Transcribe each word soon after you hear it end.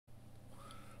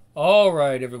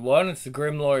Alright everyone, it's the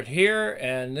Grim Lord here,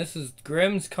 and this is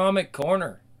Grim's Comic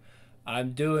Corner.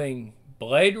 I'm doing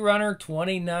Blade Runner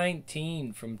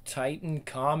 2019 from Titan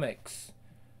Comics.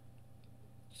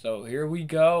 So here we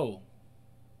go.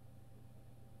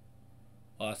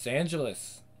 Los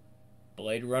Angeles,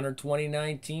 Blade Runner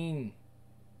 2019.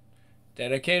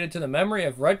 Dedicated to the memory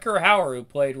of Rutger Hauer, who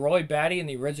played Roy Batty in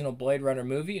the original Blade Runner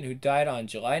movie and who died on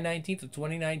July 19th of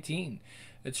 2019.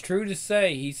 It's true to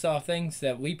say he saw things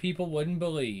that we people wouldn't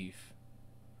believe.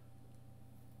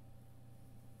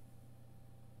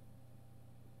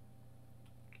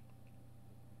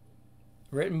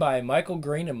 Written by Michael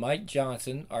Green and Mike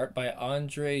Johnson, art by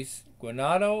Andres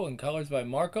Guanado, and colors by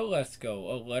Marco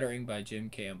Lesco, lettering by Jim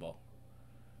Campbell.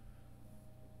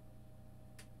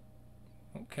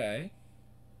 Okay.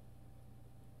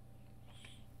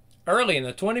 Early in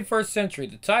the 21st century,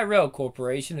 the Tyrell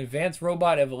Corporation advanced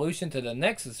robot evolution to the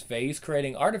Nexus phase,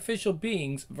 creating artificial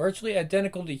beings virtually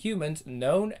identical to humans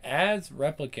known as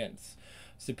replicants.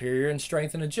 Superior in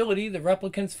strength and agility, the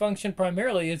replicants function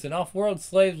primarily as an off-world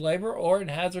slave labor or in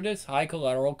hazardous,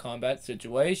 high-collateral combat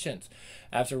situations.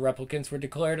 After replicants were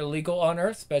declared illegal on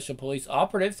Earth, special police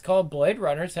operatives called Blade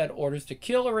Runners had orders to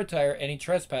kill or retire any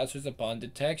trespassers upon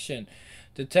detection.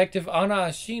 Detective Anna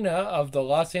Ashina of the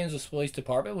Los Angeles Police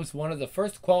Department was one of the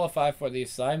first to qualify for the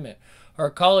assignment. Her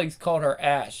colleagues called her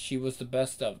Ash. She was the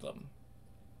best of them.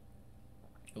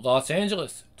 Los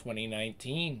Angeles,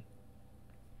 2019.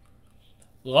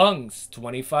 Lungs,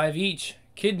 25 each.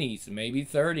 Kidneys, maybe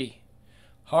 30.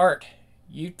 Heart,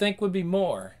 you'd think would be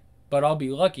more, but I'll be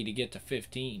lucky to get to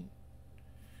 15.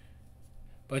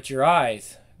 But your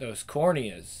eyes, those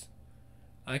corneas,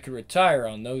 I could retire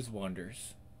on those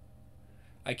wonders.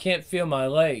 I can't feel my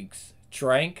legs.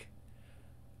 Trank?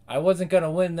 I wasn't going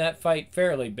to win that fight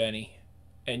fairly, Benny.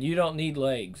 And you don't need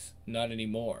legs. Not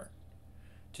anymore.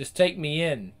 Just take me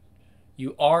in.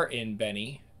 You are in,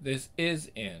 Benny. This is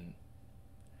in.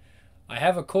 I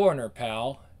have a coroner,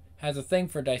 pal. Has a thing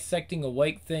for dissecting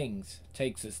awake things.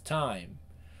 Takes his time.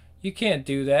 You can't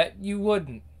do that. You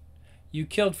wouldn't. You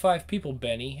killed 5 people,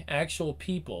 Benny. Actual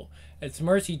people. It's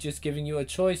Mercy just giving you a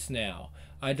choice now.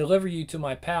 I deliver you to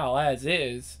my pal as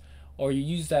is, or you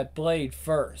use that blade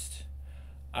first.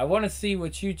 I want to see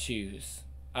what you choose.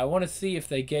 I want to see if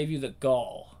they gave you the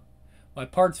gall. My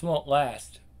parts won't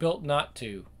last. Built not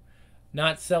to.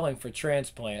 Not selling for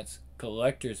transplants.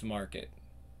 Collector's market.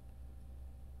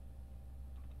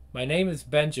 My name is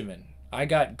Benjamin. I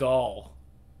got gall.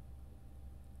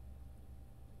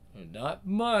 Not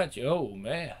much. Oh,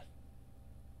 man.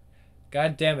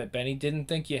 God damn it, Benny. Didn't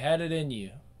think you had it in you.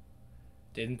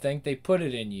 Didn't think they put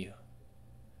it in you.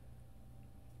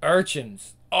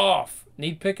 Urchins. Off.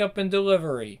 Need pickup and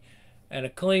delivery. And a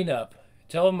cleanup.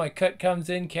 Tell them my cut comes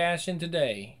in cash in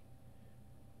today.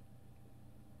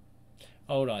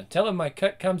 Hold on. Tell them my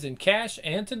cut comes in cash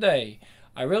and today.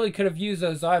 I really could have used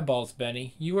those eyeballs,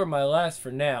 Benny. You were my last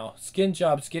for now. Skin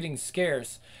job's getting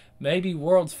scarce. Maybe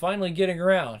world's finally getting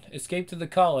around. Escape to the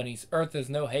colonies. Earth is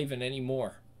no haven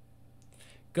anymore.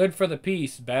 Good for the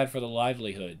peace, bad for the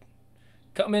livelihood.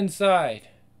 Come inside.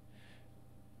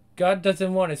 God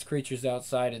doesn't want his creatures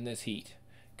outside in this heat.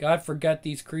 God forgot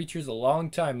these creatures a long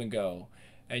time ago.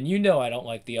 And you know I don't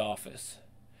like the office.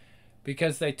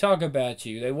 Because they talk about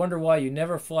you. They wonder why you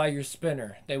never fly your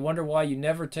spinner. They wonder why you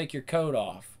never take your coat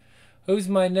off. Who's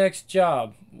my next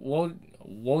job?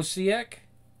 Wosiek?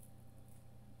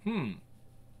 You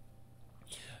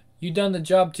done the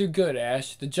job too good,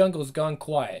 Ash. The jungle's gone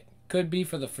quiet. Could be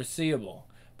for the foreseeable.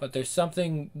 But there's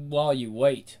something while you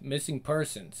wait. Missing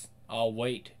persons. I'll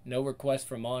wait. No request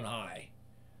from on high.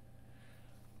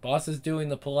 Boss is doing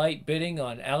the polite bidding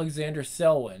on Alexander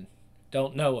Selwyn.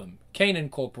 Don't know him. Canaan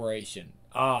Corporation.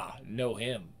 Ah, know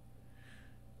him.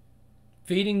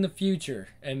 Feeding the future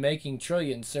and making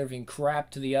trillions serving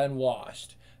crap to the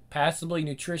unwashed. Passably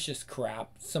nutritious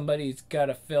crap. Somebody's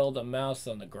gotta fill the mouse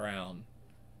on the ground.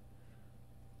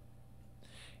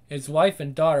 His wife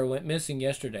and daughter went missing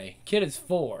yesterday. Kid is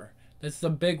 4. This is a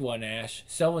big one, Ash.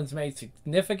 Selwyn's made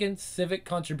significant civic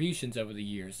contributions over the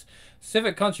years.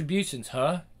 Civic contributions,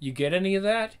 huh? You get any of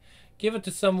that? Give it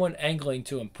to someone angling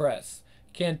to impress.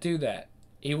 Can't do that.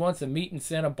 He wants a meet in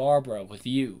Santa Barbara with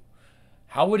you.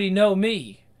 How would he know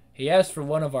me? He asked for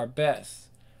one of our best.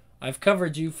 I've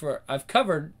covered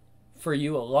for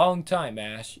you a long time,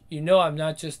 Ash. You know I'm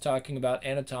not just talking about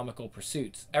anatomical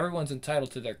pursuits. Everyone's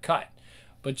entitled to their cut.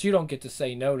 But you don't get to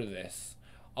say no to this.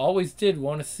 Always did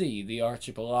want to see the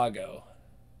archipelago.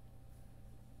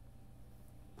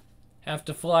 Have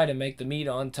to fly to make the meet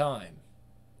on time.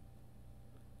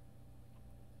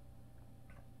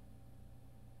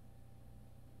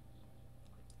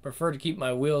 Prefer to keep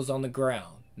my wheels on the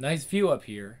ground. Nice view up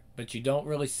here, but you don't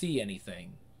really see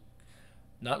anything.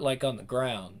 Not like on the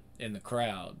ground, in the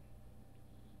crowd.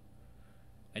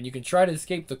 And you can try to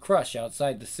escape the crush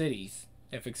outside the cities,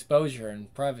 if exposure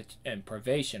and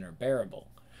privation are bearable.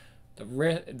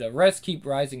 The rest keep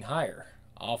rising higher,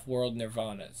 off-world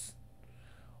nirvanas.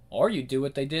 Or you do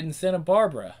what they did in Santa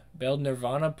Barbara, build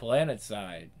nirvana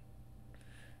planet-side.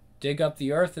 Dig up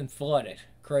the earth and flood it,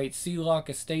 create sea lock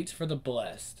estates for the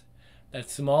blessed. That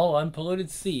small, unpolluted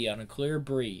sea on a clear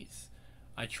breeze.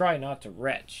 I try not to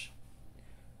retch.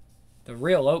 The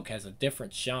real oak has a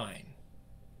different shine.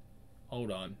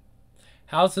 Hold on.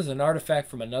 House is an artifact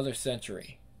from another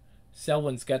century.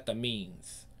 Selwyn's got the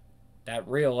means. That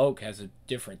real oak has a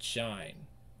different shine.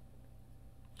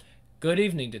 Good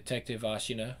evening, Detective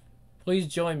Ashina. Please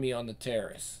join me on the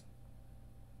terrace.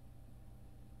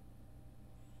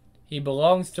 He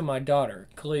belongs to my daughter,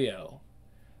 Cleo.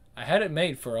 I had it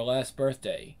made for her last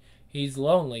birthday. He's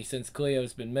lonely since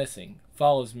Cleo's been missing.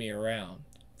 Follows me around.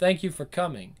 Thank you for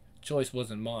coming. Choice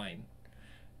wasn't mine.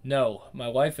 No, my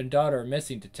wife and daughter are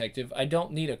missing, Detective. I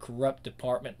don't need a corrupt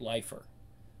department lifer.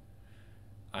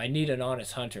 I need an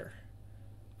honest hunter.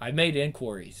 I made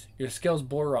inquiries. Your skills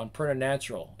border on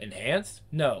preternatural. Enhanced?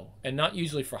 No, and not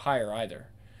usually for hire either.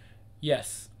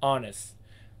 Yes, honest.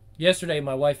 Yesterday,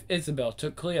 my wife Isabel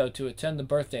took Cleo to attend the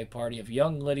birthday party of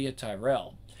young Lydia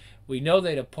Tyrell. We know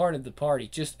they departed the party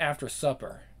just after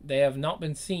supper. They have not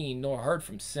been seen nor heard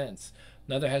from since.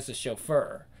 Neither has the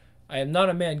chauffeur. I am not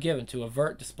a man given to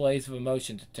overt displays of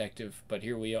emotion, Detective, but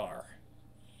here we are.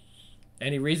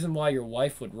 Any reason why your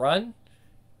wife would run?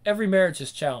 Every marriage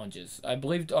has challenges. I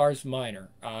believed ours minor.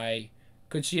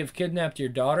 Could she have kidnapped your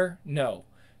daughter? No.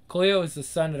 Cleo is the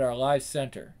sun at our lives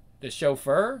center. The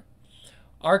chauffeur?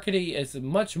 Arcady is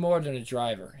much more than a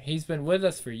driver. He's been with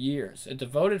us for years, a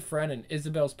devoted friend and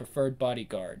Isabel's preferred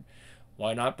bodyguard.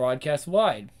 Why not broadcast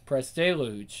wide? Press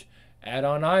deluge. Add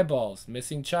on eyeballs.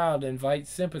 Missing child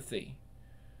invites sympathy.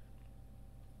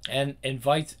 And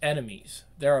invites enemies.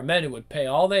 There are men who would pay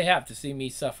all they have to see me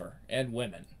suffer. And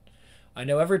women. I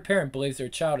know every parent believes their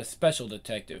child is special,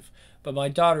 Detective. But my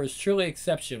daughter is truly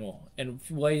exceptional in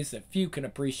ways that few can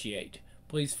appreciate.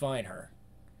 Please find her.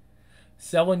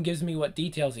 Selwyn gives me what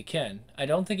details he can. I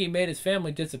don't think he made his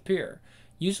family disappear.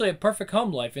 Usually a perfect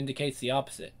home life indicates the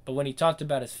opposite. But when he talked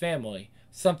about his family,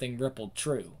 something rippled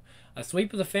true. A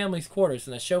sweep of the family's quarters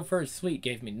and the chauffeur's suite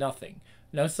gave me nothing.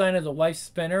 No sign of the wife's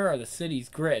spinner or the city's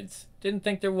grids. Didn't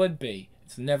think there would be.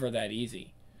 It's never that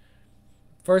easy.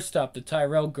 First up, the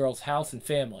Tyrell girl's house and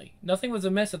family. Nothing was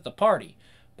amiss at the party,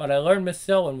 but I learned Miss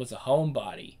Selwyn was a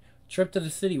homebody. Trip to the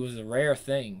city was a rare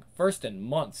thing, first in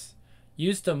months.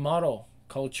 Used to model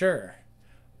culture.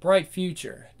 Bright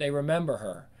future. They remember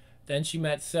her. Then she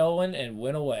met Selwyn and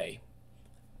went away.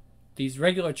 These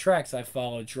regular tracks I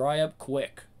follow dry up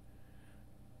quick.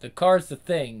 The car's the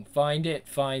thing. Find it,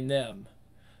 find them.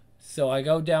 So I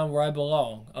go down where I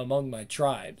belong, among my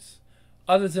tribes.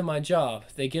 Others in my job,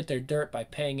 they get their dirt by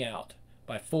paying out,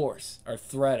 by force, or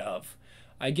threat of.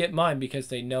 I get mine because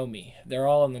they know me. They're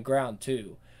all on the ground,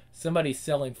 too. Somebody's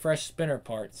selling fresh spinner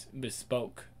parts,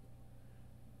 bespoke.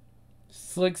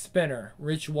 Slick spinner,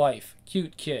 rich wife,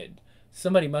 cute kid.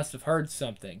 Somebody must have heard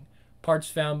something. Parts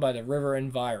found by the river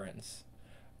environs.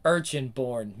 Urchin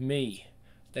born, me.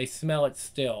 They smell it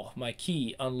still, my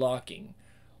key unlocking.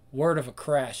 Word of a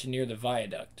crash near the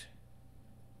viaduct.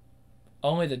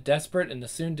 Only the desperate and the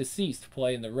soon deceased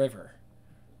play in the river.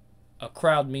 A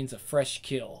crowd means a fresh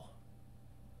kill.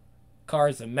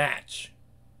 Car's a match.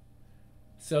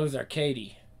 So's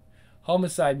Arcady.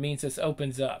 Homicide means this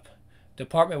opens up.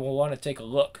 Department will want to take a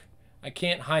look. I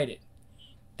can't hide it.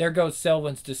 There goes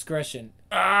Selwyn's discretion.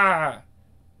 Ah!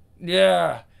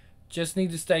 Yeah. Just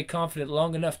need to stay confident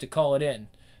long enough to call it in.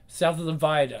 South of the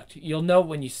viaduct. You'll know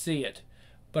when you see it.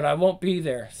 But I won't be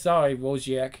there. Sorry,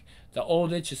 Wojciech. The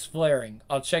old itch is flaring.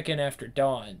 I'll check in after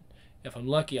dawn. If I'm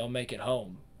lucky, I'll make it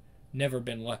home. Never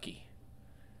been lucky.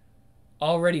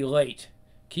 Already late.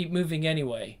 Keep moving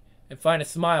anyway. And find a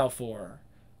smile for her.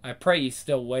 I pray he's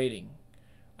still waiting.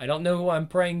 I don't know who I'm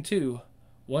praying to.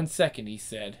 1 second, he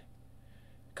said.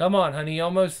 Come on, honey.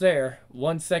 Almost there.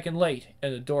 1 second late,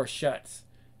 and the door shuts.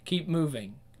 Keep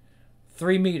moving.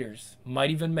 3 meters.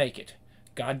 Might even make it.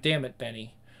 God damn it,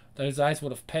 Benny. Those eyes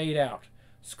would have paid out.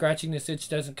 Scratching this itch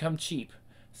doesn't come cheap.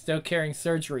 Still carrying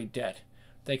surgery debt.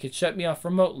 They could shut me off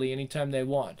remotely anytime they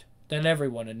want. Then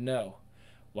everyone would know.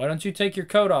 Why don't you take your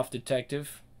coat off,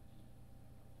 Detective?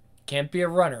 Can't be a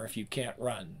runner if you can't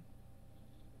run.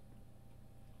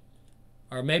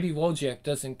 Or maybe Wojciech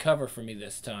doesn't cover for me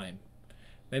this time.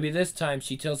 Maybe this time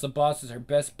she tells the bosses her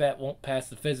best bet won't pass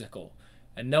the physical.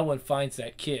 and no one finds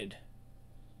that kid.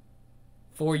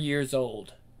 4 years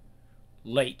old.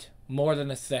 Late. More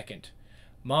than a second.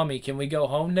 Mommy, can we go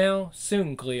home now?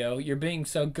 Soon, Cleo. You're being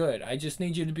so good. I just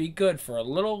need you to be good for a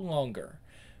little longer.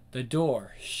 The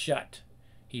door shut.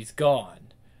 He's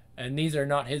gone. And these are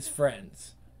not his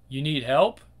friends. You need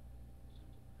help?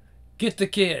 Get the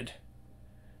kid.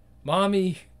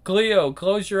 Mommy, Cleo,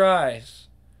 close your eyes.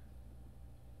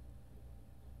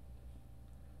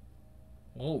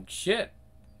 Oh, shit.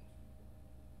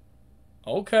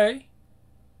 Okay.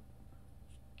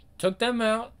 Took them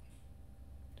out.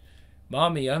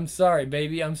 Mommy, I'm sorry,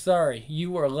 baby, I'm sorry.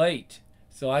 You were late,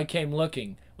 so I came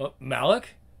looking.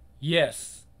 Malik?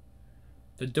 Yes.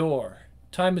 The door.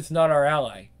 Time is not our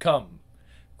ally. Come.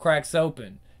 Cracks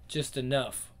open. Just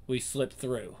enough. We slip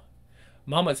through.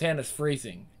 Mama's hand is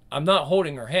freezing. I'm not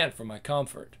holding her hand for my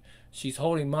comfort. She's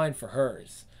holding mine for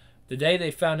hers. The day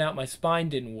they found out my spine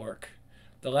didn't work.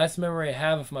 The last memory I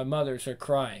have of my mother is her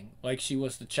crying, like she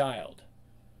was the child.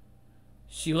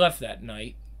 She left that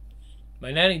night.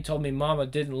 My nanny told me Mama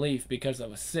didn't leave because I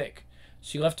was sick.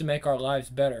 She left to make our lives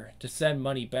better, to send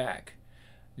money back.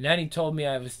 Nanny told me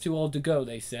I was too old to go,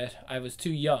 they said. I was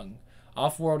too young.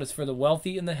 Off-world is for the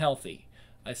wealthy and the healthy.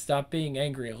 I stopped being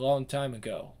angry a long time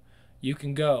ago. You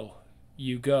can go.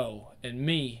 You go. And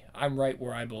me, I'm right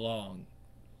where I belong.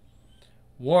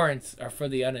 Warrants are for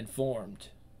the uninformed.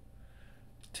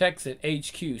 Techs at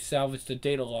HQ salvaged a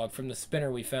data log from the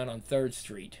spinner we found on 3rd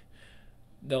Street.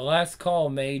 The last call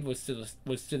made was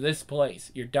to this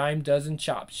place, your dime dozen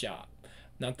chop shop.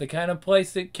 Not the kind of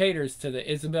place that caters to the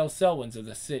Isabel Selwyns of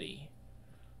the city.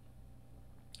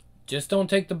 Just don't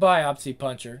take the biopsy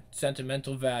puncher.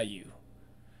 Sentimental value.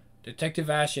 Detective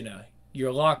Ashina,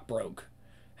 your lock broke.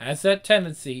 Has that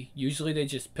tendency. Usually they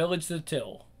just pillage the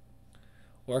till.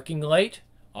 Working late?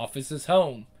 Office is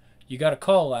home. You got a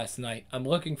call last night. I'm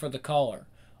looking for the caller.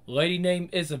 Lady named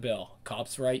Isabel.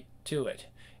 Cops right to it.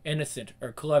 Innocent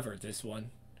or clever, this one.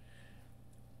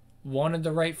 Wanted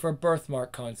the rate for a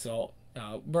birthmark consult.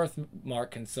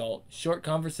 Short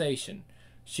conversation.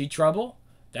 She trouble?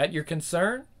 That your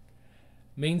concern?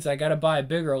 Means I gotta buy a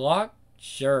bigger lock?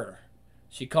 Sure.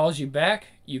 She calls you back?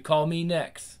 You call me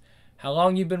next. How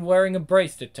long you been wearing a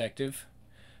brace, detective?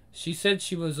 She said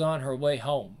she was on her way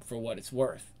home, for what it's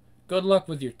worth. Good luck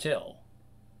with your till.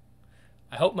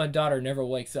 I hope my daughter never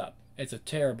wakes up. It's a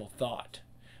terrible thought.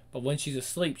 But when she's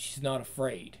asleep, she's not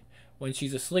afraid. When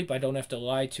she's asleep, I don't have to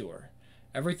lie to her.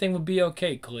 Everything will be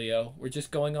okay, Cleo. We're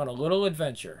just going on a little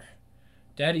adventure.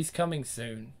 Daddy's coming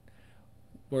soon.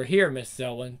 We're here, Miss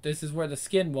Selwyn. This is where the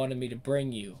skin wanted me to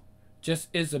bring you. Just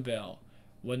Isabel.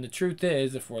 When the truth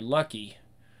is, if we're lucky,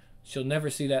 she'll never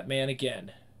see that man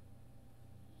again.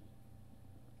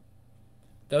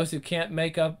 Those who can't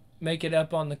make it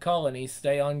up on the colonies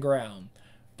stay on ground.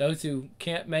 Those who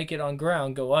can't make it on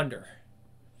ground go under.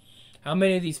 How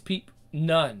many of these people?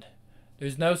 None.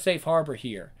 There's no safe harbor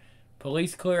here.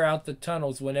 Police clear out the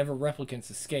tunnels whenever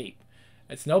replicants escape.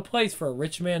 It's no place for a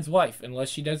rich man's wife unless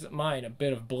she doesn't mind a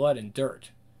bit of blood and dirt.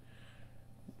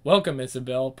 Welcome,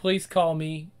 Isabel. Please call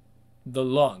me the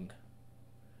Lung.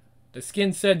 The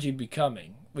skin said you'd be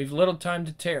coming. We've little time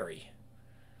to tarry.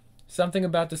 Something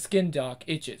about the skin doc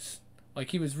itches, like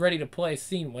he was ready to play a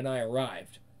scene when I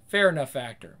arrived. Fair enough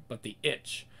actor, but the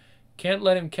itch. Can't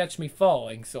let him catch me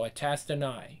falling, so I tasked an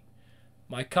eye.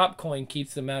 My cop coin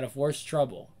keeps them out of worse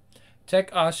trouble.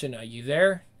 Tech Ashina, you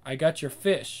there? I got your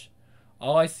fish.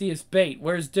 All I see is bait.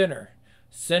 Where's dinner?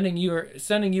 Sending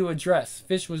you a dress.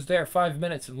 Fish was there 5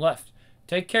 minutes and left.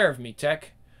 Take care of me,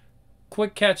 Tech.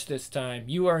 Quick catch this time.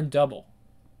 You earn double.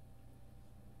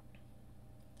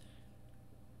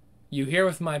 You here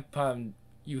with my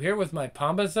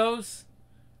pambazos?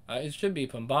 It should be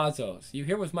pambazos. You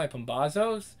here with my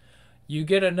pambazos? You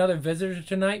get another visitor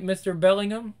tonight, Mr.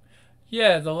 Bellingham?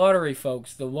 Yeah, the lottery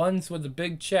folks, the ones with the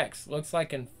big checks. Looks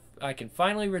like I can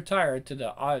finally retire to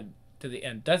the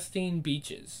Andustine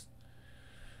beaches.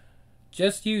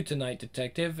 Just you tonight,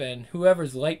 detective, and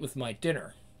whoever's late with my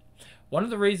dinner. One of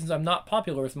the reasons I'm not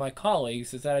popular with my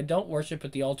colleagues is that I don't worship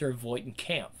at the altar of Voight and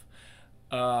Kampf.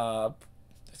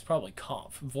 It's probably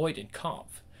Kampf. Voight and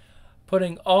Kampf.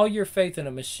 Putting all your faith in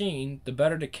a machine, the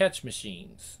better to catch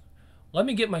machines. Let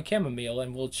me get my chamomile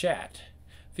and we'll chat.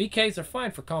 VKs are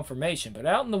fine for confirmation, but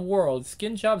out in the world,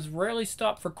 skin jobs rarely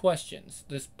stop for questions.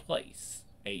 This place,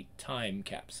 a time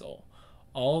capsule.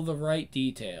 All the right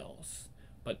details,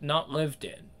 but not lived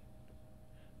in.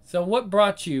 So what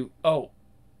brought you... Oh,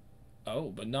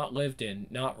 but not lived in,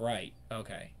 not right.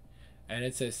 Okay. And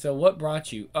it says, so what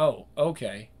brought you... Oh,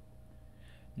 okay.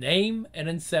 Name and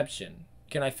inception.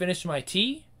 Can I finish my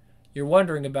tea? You're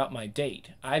wondering about my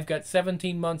date. I've got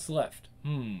 17 months left.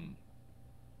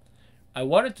 I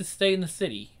wanted to stay in the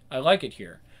city. I like it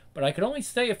here. But I could only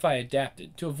stay if I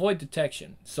adapted, to avoid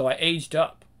detection. So I aged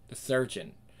up. The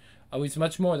surgeon. I was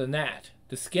much more than that.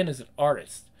 The skin is an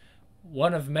artist.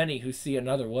 One of many who see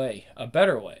another way. A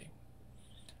better way.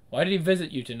 Why did he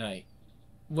visit you tonight?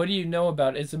 What do you know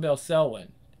about Isabel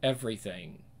Selwyn?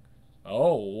 Everything.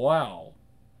 Oh, wow.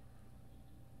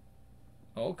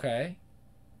 Okay.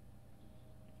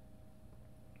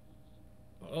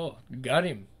 Oh, got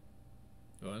him.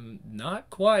 Well, not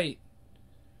quite.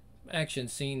 Action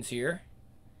scenes here.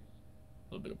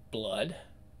 A little bit of blood.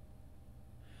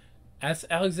 Ask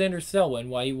Alexander Selwyn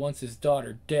why he wants his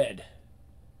daughter dead.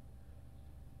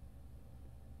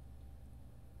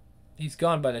 He's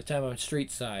gone by the time I'm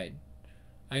street side.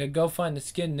 I could go find the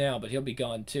skin now, but he'll be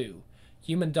gone too.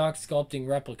 Human doc sculpting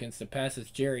replicants to pass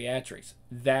as geriatrics.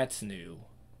 That's new.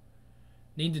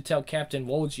 Need to tell Captain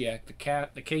Wojciak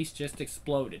the case just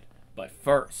exploded. But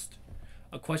first,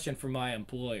 a question from my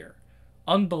employer.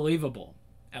 Unbelievable.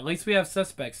 At least we have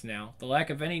suspects now. The lack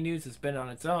of any news has been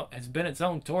its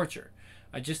own torture.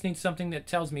 I just need something that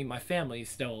tells me my family is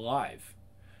still alive.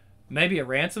 Maybe a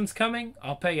ransom's coming?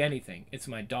 I'll pay anything. It's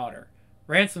my daughter.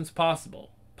 Ransom's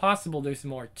possible. Possible there's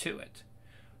more to it.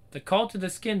 The call to the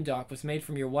skin doc was made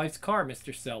from your wife's car,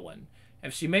 Mr. Selwyn.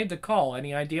 If she made the call,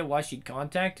 any idea why she'd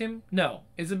contact him? No,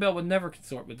 Isabel would never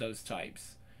consort with those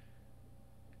types.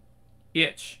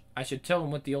 Itch. I should tell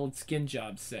him what the old skin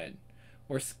job said.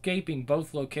 We're escaping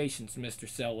both locations, Mr.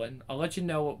 Selwyn. I'll let you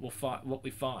know what we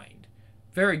find.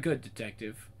 Very good,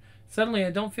 Detective. Suddenly,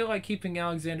 I don't feel like keeping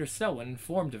Alexander Selwyn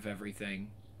informed of everything.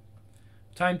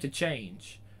 Time to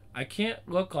change. I can't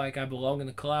look like I belong in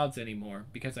the clouds anymore,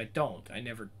 because I don't. I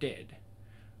never did.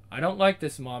 I don't like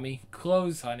this, Mommy.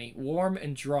 Clothes, honey. Warm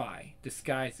and dry.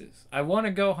 Disguises. I want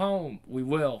to go home. We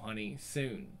will, honey.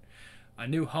 Soon. A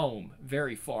new home.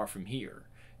 Very far from here.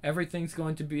 Everything's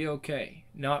going to be okay.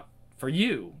 Not for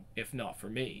you, if not for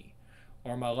me.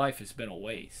 Or my life has been a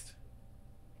waste.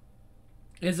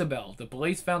 Isabel, the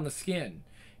police found the skin.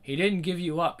 He didn't give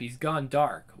you up. He's gone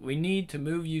dark. We need to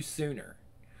move you sooner.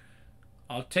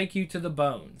 I'll take you to the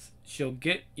bones. She'll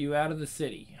get you out of the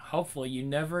city. Hopefully you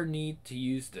never need to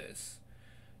use this.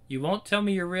 You won't tell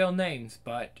me your real names,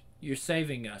 but you're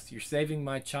saving us. You're saving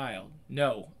my child.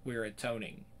 No, we're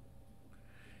atoning.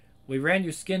 We ran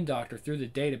your skin doctor through the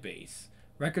database.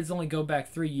 Records only go back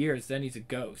 3 years, then he's a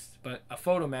ghost. But a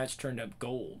photo match turned up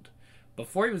gold.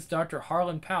 Before he was Dr.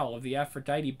 Harlan Powell of the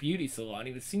Aphrodite Beauty Salon,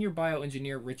 he was Senior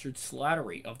Bioengineer Richard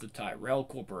Slattery of the Tyrell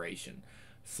Corporation.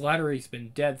 Slattery's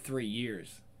been dead 3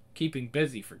 years. Keeping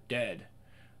busy for dead.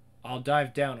 I'll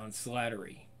dive down on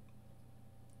Slattery.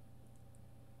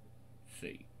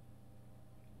 See.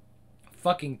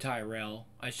 Fucking Tyrell.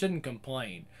 I shouldn't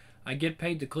complain. I get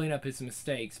paid to clean up his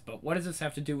mistakes, but what does this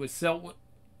have to do with Selwyn?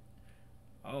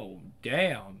 Oh,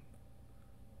 damn.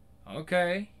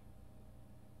 Okay.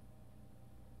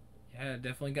 Yeah,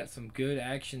 definitely got some good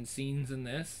action scenes in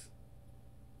this.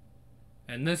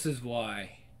 And this is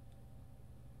why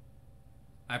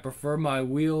I prefer my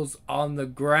wheels on the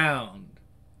ground.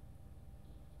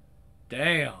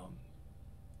 Damn.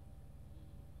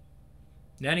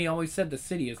 Nanny always said the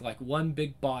city is like one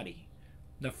big body.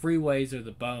 The freeways are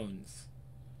the bones.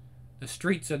 The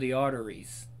streets are the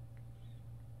arteries.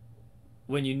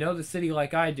 When you know the city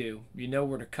like I do, you know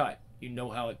where to cut. You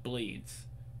know how it bleeds.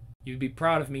 You'd be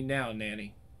proud of me now,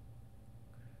 Nanny.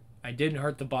 I didn't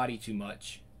hurt the body too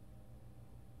much.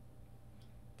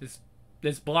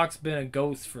 This block's been a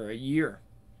ghost for a year.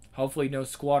 Hopefully no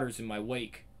squatters in my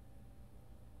wake.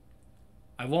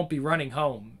 I won't be running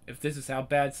home if this is how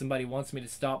bad somebody wants me to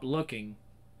stop looking.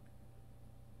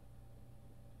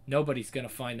 Nobody's gonna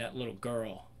find that little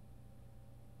girl.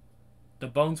 The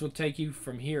bones will take you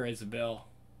from here, Isabel.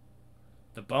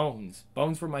 The bones.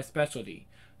 Bones were my specialty.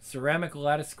 Ceramic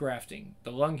lattice grafting.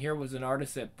 The lung here was an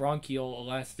artist at bronchial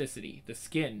elasticity. The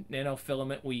skin,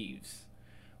 nanofilament weaves.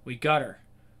 We got her.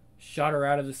 Shot her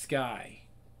out of the sky.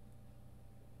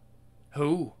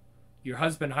 Who? Your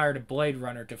husband hired a Blade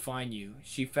Runner to find you.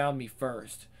 She found me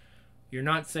first. You're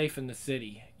not safe in the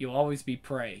city. You'll always be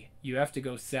prey. You have to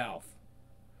go south.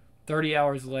 30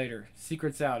 hours later.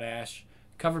 Secret's out, Ash.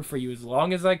 Covered for you as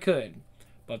long as I could.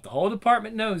 But the whole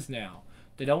department knows now.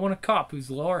 They don't want a cop whose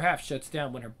lower half shuts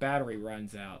down when her battery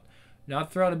runs out.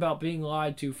 Not thrilled about being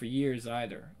lied to for years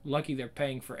either. Lucky they're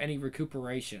paying for any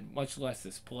recuperation, much less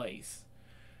this place.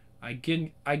 I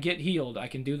get healed. I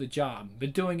can do the job.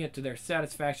 Been doing it to their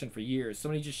satisfaction for years.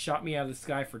 Somebody just shot me out of the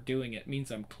sky for doing it. Means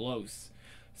I'm close.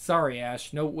 Sorry,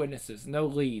 Ash. No witnesses. No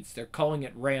leads. They're calling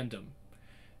it random.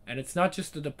 And it's not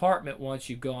just the department wants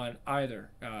you gone either.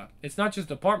 It's not just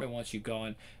the department wants you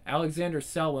gone. Alexander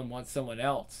Selwyn wants someone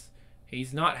else.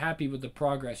 He's not happy with the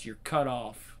progress. You're cut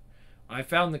off. I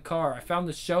found the car. I found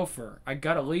the chauffeur. I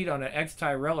got a lead on an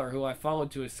ex-Tyreller who I followed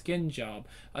to a skin job.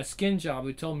 A skin job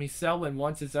who told me Selwyn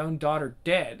wants his own daughter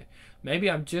dead.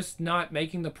 Maybe I'm just not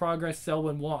making the progress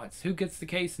Selwyn wants. Who gets the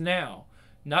case now?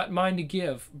 Not mine to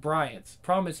give. Bryant's.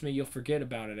 Promise me you'll forget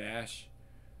about it, Ash.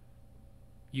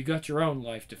 You got your own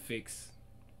life to fix.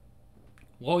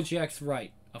 Wojak's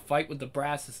right. A fight with the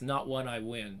brass is not one I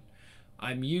win.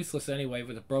 I'm useless anyway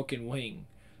with a broken wing.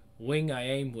 Wing I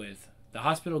aim with. The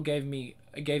hospital gave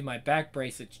my back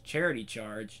brace a charity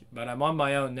charge, but I'm on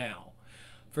my own now.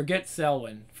 Forget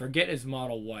Selwyn. Forget his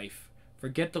model wife.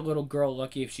 Forget the little girl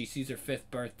lucky if she sees her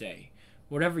 5th birthday.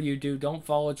 Whatever you do, don't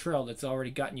follow a trail that's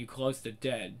already gotten you close to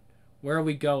dead. Where are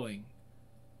we going?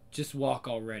 Just walk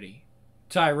already.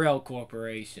 Tyrell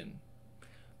Corporation.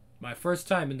 My first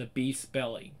time in the beast's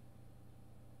belly.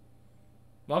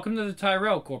 Welcome to the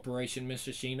Tyrell Corporation, Miss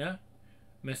Ashina.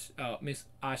 Miss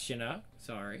Ashina,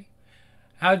 sorry.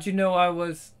 How'd you know I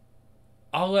was...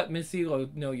 I'll let Miss Elo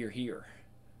know you're here.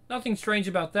 Nothing strange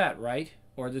about that, right?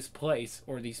 Or this place,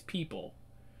 or these people.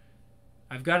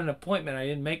 I've got an appointment I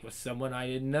didn't make with someone I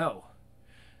didn't know.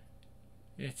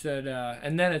 It said,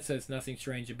 and then it says nothing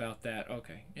strange about that.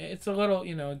 Okay. It's a little,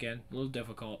 again, a little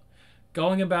difficult.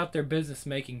 Going about their business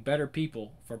making better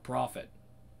people for profit.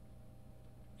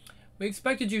 We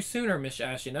expected you sooner, Miss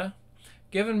Ashina.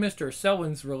 Given Mr.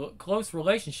 Selwyn's close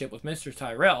relationship with Mr.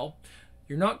 Tyrell,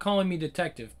 you're not calling me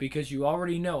detective because you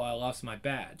already know I lost my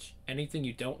badge. Anything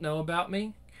you don't know about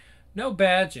me? No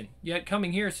badge, and yet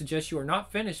coming here suggests you are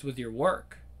not finished with your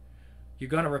work. You're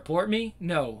going to report me?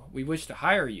 No, we wish to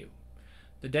hire you.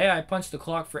 The day I punched the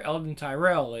clock for Eldon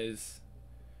Tyrell is...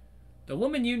 The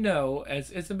woman you know as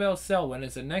Isabel Selwyn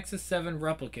is a Nexus 7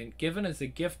 replicant given as a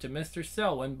gift to Mr.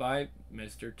 Selwyn by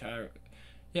Mr. Tyrell.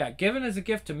 Yeah, given as a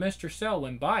gift to Mr.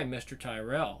 Selwyn by Mr.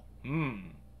 Tyrell.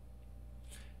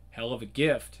 Hell of a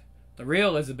gift. The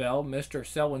real Isabel, Mr.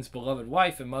 Selwyn's beloved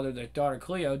wife and mother of their daughter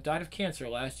Cleo, died of cancer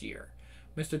last year.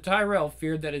 Mr. Tyrell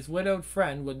feared that his widowed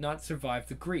friend would not survive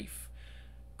the grief.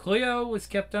 Cleo was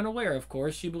kept unaware, of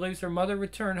course. She believes her mother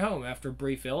returned home after a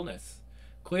brief illness.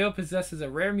 Cleo possesses a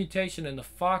rare mutation in the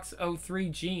FOXO3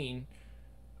 gene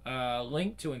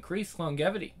linked to increased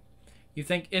longevity. You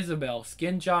think Isabel,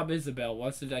 Skin Job Isabel,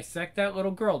 wants to dissect that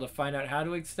little girl to find out how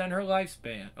to extend her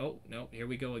lifespan. Oh, no, here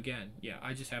we go again. Yeah,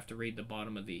 I just have to read the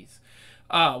bottom of these.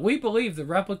 We believe the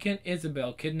replicant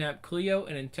Isabel kidnapped Cleo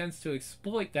and intends to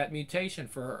exploit that mutation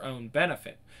for her own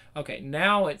benefit. Okay,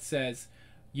 now it says,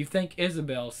 you think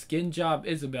Isabel, Skin Job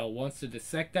Isabel, wants to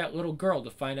dissect that little girl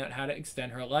to find out how to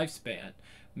extend her lifespan.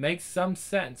 Makes some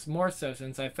sense, more so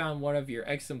since I found one of your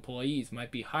ex-employees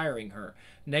might be hiring her.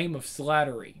 Name of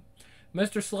Slattery.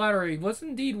 Mr. Slattery was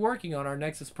indeed working on our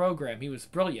Nexus program. He was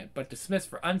brilliant, but dismissed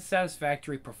for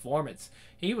unsatisfactory performance.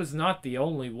 He was not the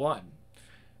only one.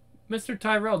 Mr.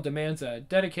 Tyrell demands a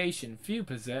dedication few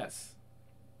possess.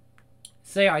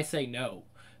 Say I say no.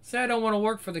 Say I don't want to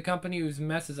work for the company whose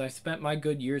messes I spent my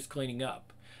good years cleaning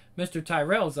up. Mr.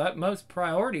 Tyrell's utmost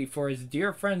priority for his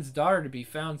dear friend's daughter to be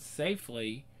found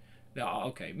safely... No,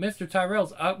 okay. Mr.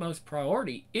 Tyrell's utmost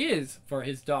priority is for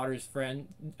his daughter's friend...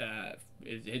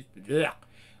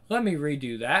 Let me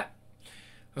redo that.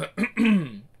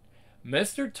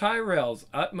 Mr. Tyrell's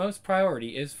utmost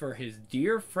priority is for his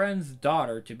dear friend's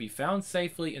daughter to be found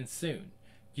safely and soon.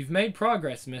 You've made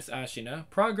progress, Miss Ashina.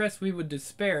 Progress we would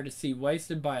despair to see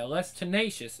wasted by a less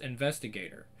tenacious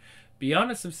investigator.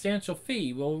 Beyond a substantial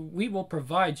fee, we will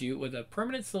provide you with a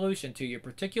permanent solution to your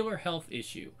particular health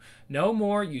issue. No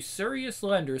more usurious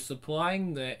lenders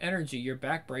supplying the energy your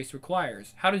back brace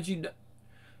requires. How did you...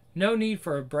 No need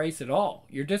for a brace at all.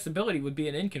 Your disability would be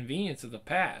an inconvenience of the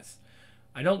past.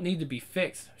 I don't need to be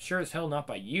fixed. Sure as hell not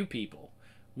by you people.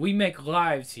 We make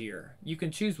lives here. You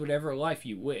can choose whatever life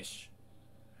you wish.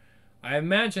 I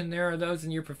imagine there are those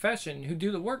in your profession who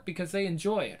do the work because they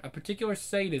enjoy it. A particular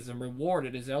sadism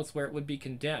rewarded as elsewhere it would be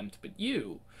condemned. But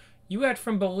you act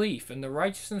from belief in the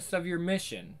righteousness of your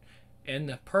mission and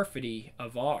the perfidy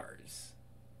of ours.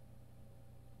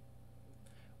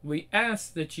 We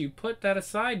ask that you put that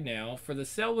aside now for the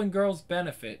Selwyn girl's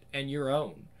benefit and your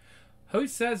own. Who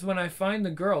says when I find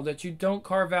the girl that you don't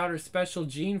carve out her special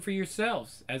gene for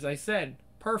yourselves? As I said,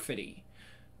 perfidy.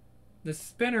 The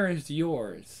spinner is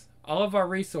yours. All of our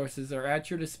resources are at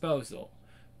your disposal.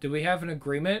 Do we have an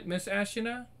agreement, Miss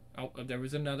Ashina? Oh, there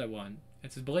was another one.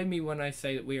 It says, believe me when I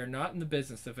say that we are not in the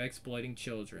business of exploiting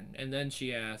children. And then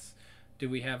she asks, do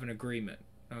we have an agreement?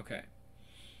 Okay.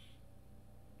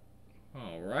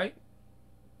 Alright.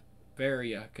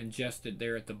 very congested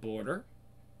there at the border.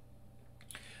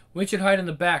 We should hide in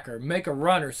the back or make a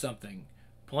run or something.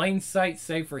 Plain sight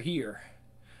safer here.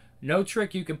 No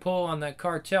trick you can pull on that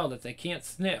cartel that they can't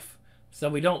sniff, so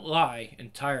we don't lie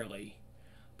entirely.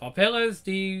 Papeles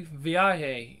de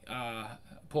viaje,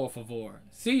 por favor.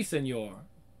 Sí, señor.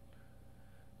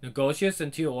 Negocios en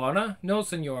Tijuana? No,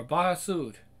 señor. Baja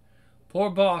Sud.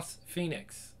 Poor Boss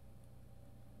Phoenix.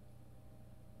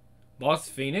 Boss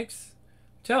Phoenix?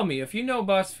 Tell me, if you know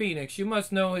Boss Phoenix, you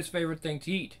must know his favorite thing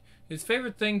to eat. His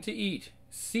favorite thing to eat,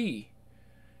 sí,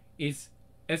 is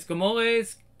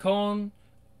escamoles con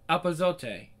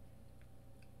apazote.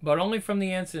 But only from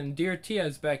the ants in dear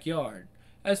Tia's backyard.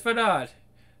 As for that,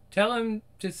 tell him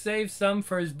to save some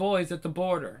for his boys at the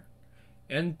border.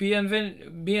 And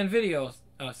bienvenidos,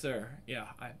 sir. Yeah,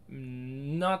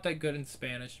 I'm not that good in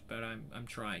Spanish, but I'm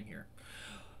trying here.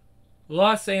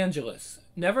 Los Angeles.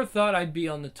 Never thought I'd be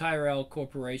on the Tyrell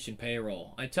Corporation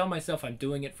payroll. I tell myself I'm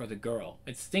doing it for the girl.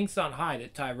 It stinks on high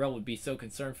that Tyrell would be so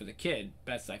concerned for the kid.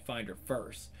 Best I find her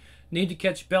first. Need to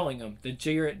catch Bellingham, the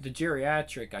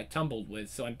geriatric I tumbled with,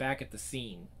 so I'm back at the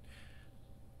scene.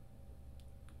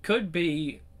 Could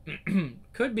be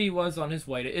was on his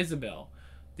way to Isabel.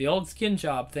 The old skin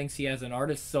job thinks he has an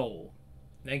artist's soul.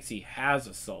 Thinks he has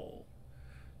a soul.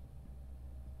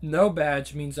 No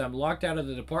badge means I'm locked out of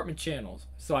the department channels,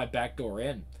 so I backdoor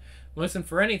in. Listen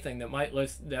for anything that might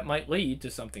lead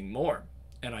to something more,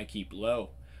 and I keep low.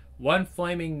 One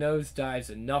flaming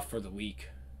nosedive's enough for the week.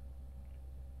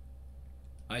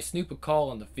 I snoop a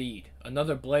call on the feed.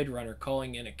 Another Blade Runner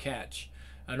calling in a catch.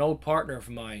 An old partner of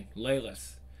mine,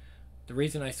 Laylis. The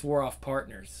reason I swore off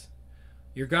partners.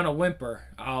 You're gonna whimper,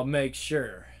 I'll make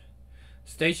sure.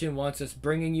 Station wants us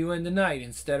bringing you in tonight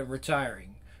instead of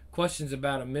retiring. Questions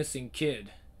about a missing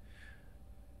kid.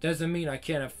 Doesn't mean I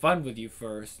can't have fun with you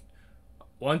first.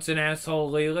 Once an asshole,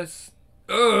 Laylis.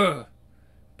 Ugh!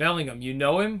 Bellingham, you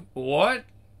know him? What?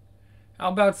 How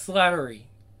about Slattery?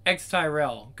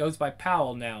 Ex-Tyrell. Goes by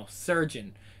Powell now.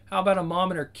 Surgeon. How about a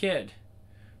mom and her kid?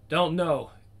 Don't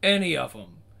know. Any of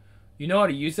them. You know how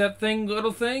to use that thing,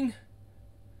 little thing?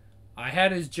 I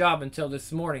had his job until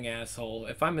this morning, asshole.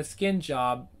 If I'm a skin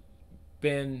job,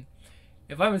 Ben,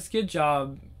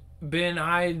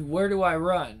 I'd, where do I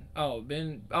run? Oh,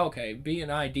 okay,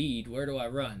 being ID'd, where do I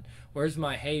run? Where's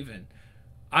my haven?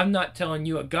 I'm not telling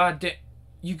you a goddamn...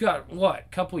 You got,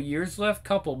 what, couple years left?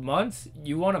 Couple months?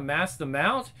 You want to mask them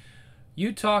out?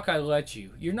 You talk, I let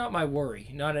you. You're not my worry,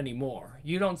 not anymore.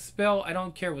 You don't spell, I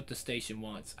don't care what the station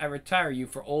wants. I retire you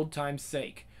for old time's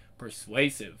sake.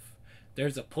 Persuasive.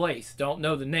 There's a place, don't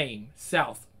know the name,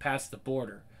 south, past the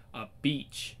border. A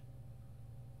beach.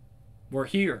 We're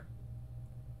here.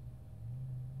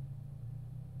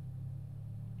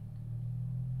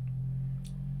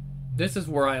 This is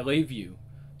where I leave you.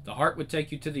 The heart would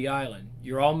take you to the island.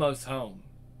 You're almost home.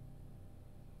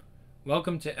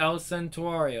 Welcome to El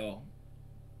Santuario,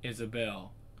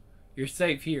 Isabel. You're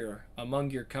safe here, among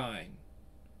your kind.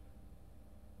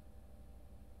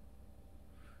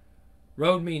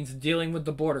 Road means dealing with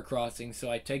the border crossing,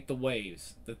 so I take the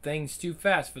waves. The thing's too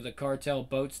fast for the cartel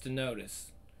boats to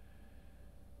notice.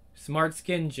 Smart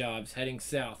skin jobs heading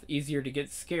south, easier to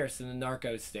get scarce in the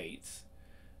narco states.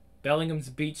 Bellingham's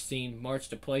beach scene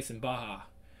marched to place in Baja.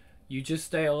 You just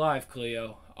stay alive,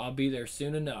 Cleo. I'll be there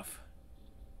soon enough.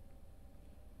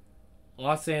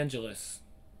 Los Angeles.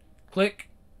 Click.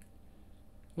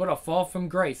 What a fall from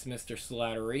grace, Mr.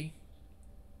 Slattery.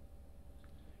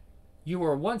 You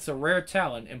were once a rare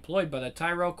talent employed by the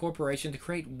Tyrell Corporation to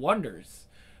create wonders,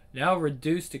 now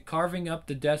reduced to carving up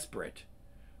the desperate.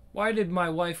 Why did my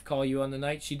wife call you on the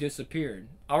night she disappeared?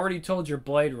 Already told your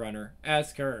Blade Runner.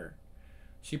 Ask her.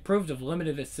 She proved of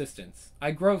limited assistance.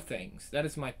 I grow things. That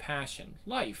is my passion.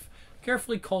 Life,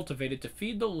 carefully cultivated to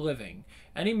feed the living.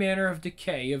 Any manner of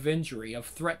decay, of injury, of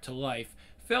threat to life,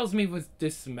 fills me with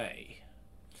dismay.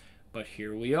 But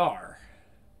here we are.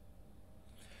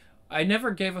 I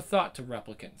never gave a thought to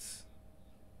replicants.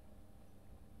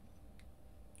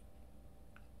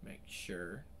 Make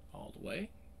sure all the way.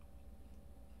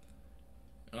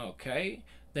 Okay.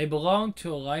 They belong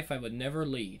to a life I would never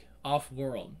lead.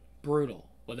 Off-world. Brutal.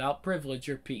 Without privilege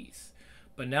or peace.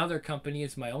 But now their company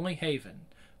is my only haven.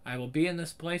 I will be in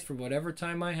this place for whatever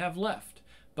time I have left.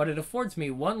 But it affords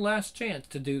me one last chance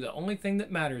to do the only thing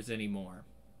that matters anymore.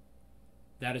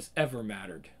 That has ever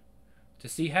mattered. To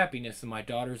see happiness in my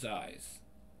daughter's eyes.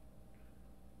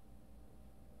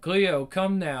 Cleo,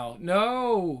 come now.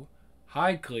 No!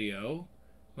 Hi, Cleo.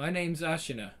 My name's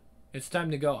Ashina. It's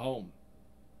time to go home.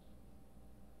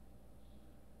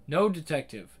 No,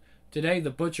 detective. Today the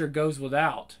butcher goes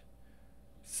without.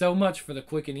 So much for the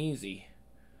quick and easy.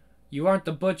 You aren't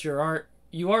the butcher, aren't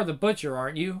you? Are the butcher,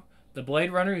 aren't you? The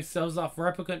Blade Runner who sells off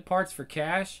replicant parts for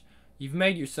cash? You've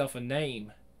made yourself a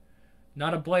name.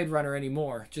 Not a Blade Runner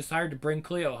anymore, just hired to bring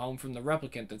Cleo home from the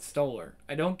replicant that stole her.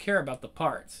 I don't care about the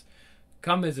parts.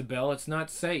 Come, Isabel, it's not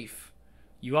safe.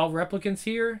 You all replicants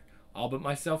here? All but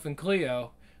myself and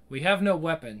Cleo. We have no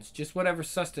weapons, just whatever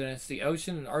sustenance the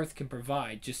ocean and earth can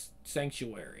provide, just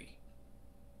sanctuary.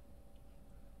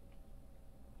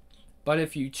 But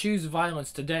if you choose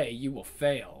violence today, you will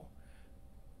fail.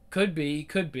 Could be,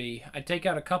 could be. I take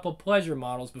out a couple pleasure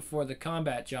models before the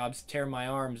combat jobs tear my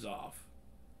arms off.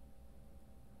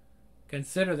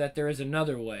 Consider that there is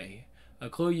another way. A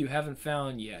clue you haven't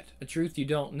found yet. A truth you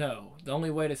don't know. The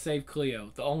only way to save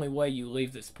Cleo. The only way you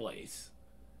leave this place.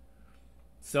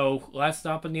 So, last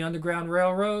stop on the Underground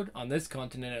Railroad? On this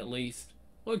continent at least.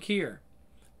 Look here.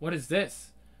 What is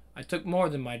this? I took more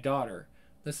than my daughter.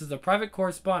 This is the private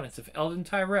correspondence of Eldon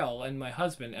Tyrell and my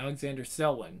husband, Alexander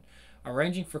Selwyn,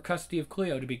 arranging for custody of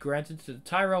Cleo to be granted to the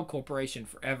Tyrell Corporation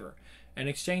forever, in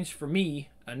exchange for me,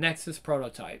 a Nexus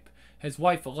prototype. His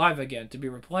wife alive again, to be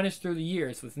replenished through the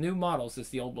years with new models as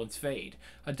the old ones fade.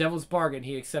 A devil's bargain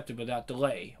he accepted without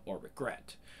delay or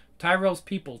regret. Tyrell's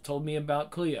people told me about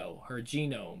Cleo, her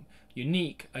genome.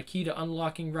 Unique, a key to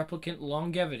unlocking replicant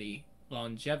longevity,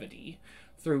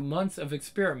 through months of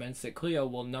experiments that Cleo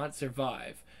will not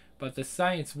survive. But the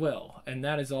science will, and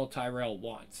that is all Tyrell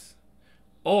wants.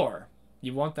 Or,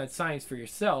 you want that science for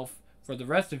yourself, for the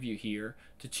rest of you here,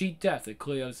 to cheat death at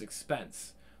Cleo's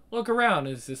expense. Look around,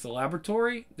 is this a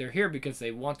laboratory? They're here because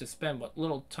they want to spend what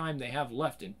little time they have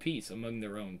left in peace among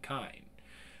their own kind.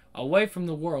 Away from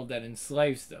the world that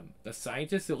enslaves them. The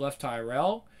scientists who left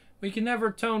Tyrell? We can never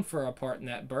atone for our part in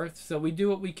that birth, so we do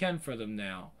what we can for them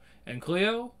now. And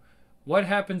Cleo? What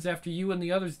happens after you and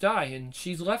the others die and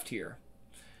she's left here?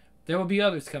 There will be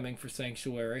others coming for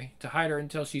Sanctuary, to hide her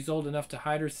until she's old enough to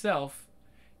hide herself.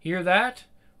 Hear that?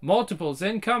 Multiples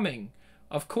incoming!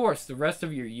 Of course, the rest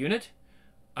of your unit?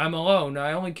 I'm alone.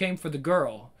 I only came for the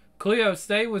girl. Cleo,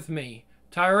 stay with me.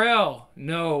 Tyrell,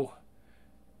 no.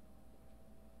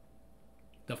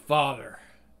 The father.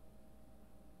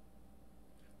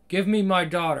 Give me my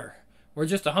daughter. We're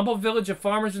just a humble village of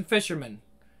farmers and fishermen.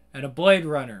 And a Blade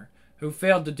Runner who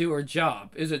failed to do her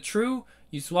job. Is it true?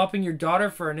 You swapping your daughter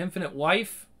for an infinite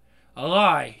wife? A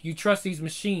lie. You trust these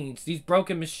machines, these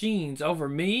broken machines, over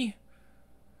me?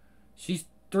 She's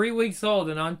 3 weeks old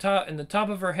and the top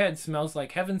of her head smells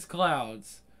like heaven's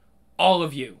clouds. All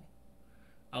of you.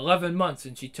 11 months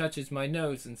and she touches my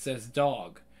nose and says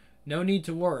dog. No need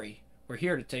to worry. We're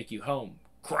here to take you home.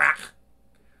 Crack!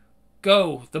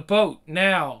 Go! The boat!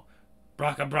 Now!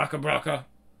 Braka, braka, braka.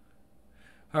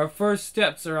 Her first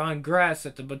steps are on grass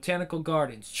at the botanical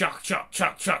gardens. Chock, chock,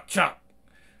 chock, chock, chock.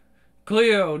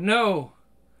 Cleo, no!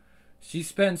 She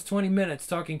spends 20 minutes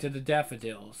talking to the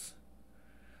daffodils.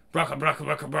 Braka, braka,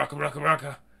 braka, braka, braka,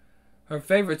 braka. Her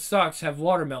favorite socks have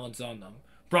watermelons on them.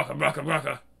 Braka, braka,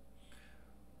 braka.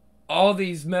 All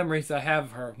these memories I have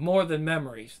of her, more than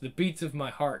memories, the beats of my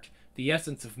heart, the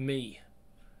essence of me.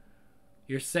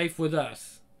 You're safe with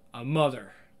us, a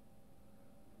mother.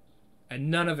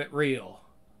 And none of it real.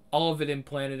 All of it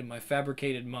implanted in my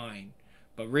fabricated mind,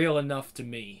 but real enough to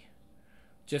me.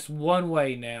 Just one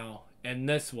way now, and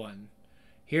this one.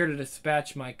 Here to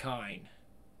dispatch my kind.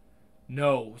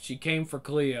 No, she came for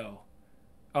Cleo.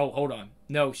 Oh, hold on.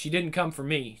 No, she didn't come for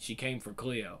me. She came for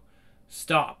Cleo.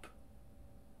 Stop.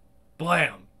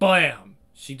 Blam! Blam!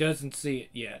 She doesn't see it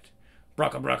yet.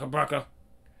 Braka, braka, braka.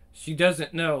 She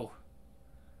doesn't know.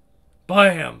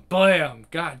 Blam! Blam!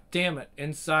 God damn it.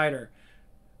 Inside her.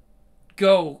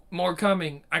 Go. More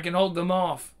coming. I can hold them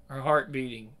off. Her heart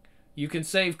beating. You can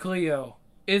save Cleo.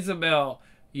 Isabel.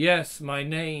 Yes, my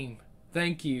name.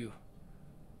 Thank you.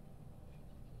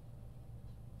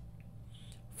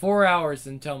 4 hours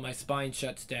until my spine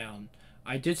shuts down.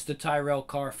 I ditched the Tyrell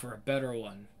car for a better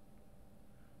one.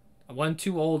 One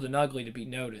too old and ugly to be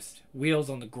noticed. Wheels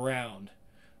on the ground.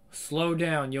 Slow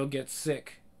down, you'll get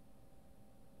sick.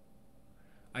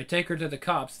 I take her to the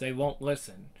cops, they won't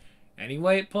listen. Any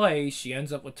way it plays, she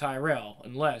ends up with Tyrell,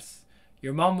 unless...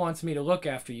 Your mom wants me to look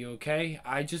after you, okay?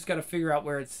 I just gotta figure out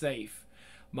where it's safe.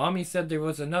 Mommy said there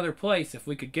was another place if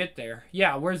we could get there.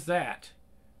 Yeah, where's that?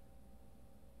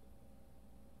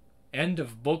 End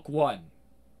of Book 1.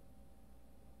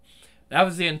 That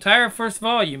was the entire first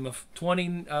volume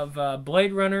of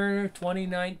Blade Runner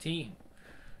 2019.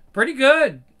 Pretty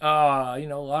good. A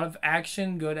lot of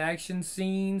action, good action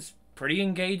scenes, pretty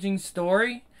engaging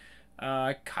story.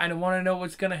 I kind of want to know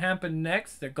what's going to happen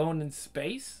next. They're going in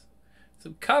space.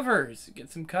 Some covers.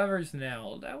 Get some covers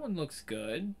now. That one looks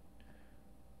good.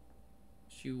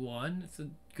 issue 1. It's a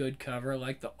good cover. I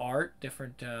like the art,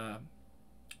 different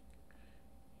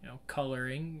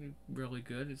coloring, really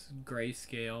good. It's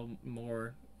grayscale,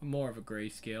 more of a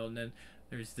grayscale. And then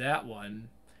there's that one.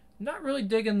 Not really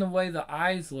digging the way the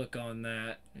eyes look on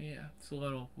that. Yeah, it's a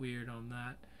little weird on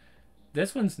that.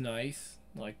 This one's nice.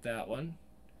 I like that one.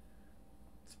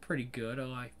 It's pretty good. I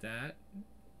like that.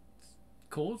 It's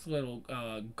cool. It's a little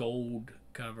gold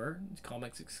cover. It's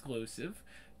comics exclusive.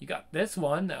 You got this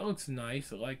one. That looks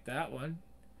nice. I like that one.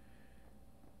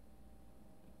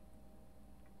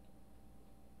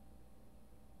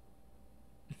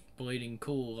 Bleeding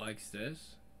Cool likes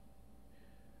this.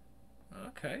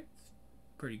 Okay. It's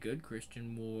pretty good.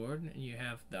 Christian Ward. And you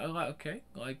have that. Okay.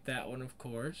 I like that one, of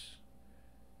course.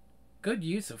 Good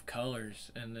use of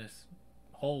colors in this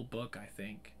whole book, I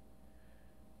think.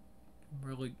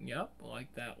 Really, yep, I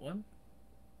like that one.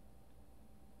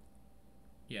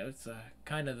 Yeah, it's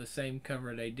kind of the same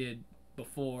cover they did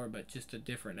before, but just a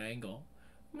different angle.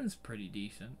 That one's pretty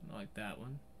decent. I like that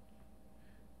one.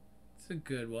 It's a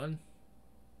good one.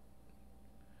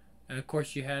 And of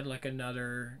course, you had like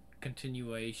another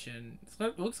continuation.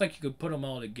 It looks like you could put them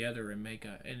all together and make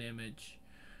an image.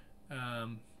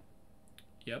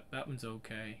 Yep, that one's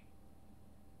okay.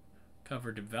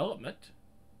 Cover development.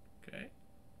 Okay.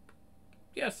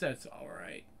 Yes, that's all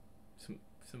right.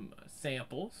 Some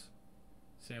samples.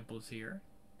 Samples here.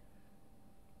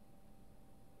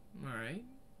 All right.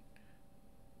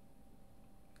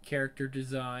 Character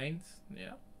designs.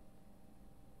 Yeah.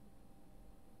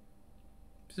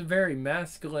 It's a very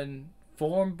masculine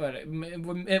form, but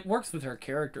it works with her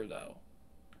character though.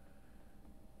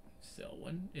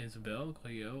 Selwyn, Isabel,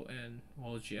 Cleo, and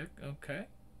Wojciech. Okay.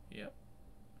 Yep.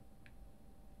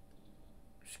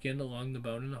 Skin along the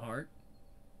bone and the heart.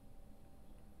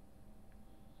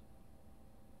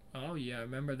 Oh yeah, I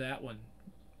remember that one.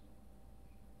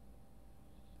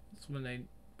 That's when they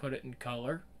put it in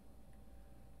color.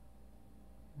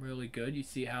 Really good. You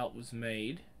see how it was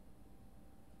made.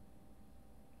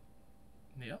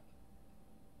 Yep.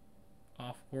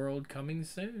 Off-World coming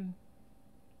soon.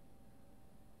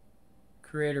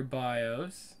 Creator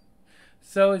bios.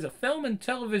 So he's a film and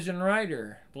television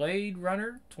writer. Blade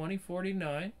Runner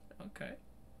 2049. Okay.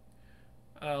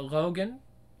 Logan.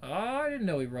 Oh, I didn't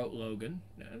know he wrote Logan.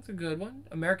 That's a good one.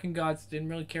 American Gods, didn't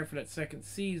really care for that second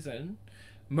season.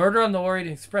 Murder on the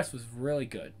Orient Express was really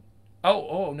good.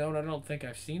 Oh, no, I don't think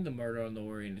I've seen the Murder on the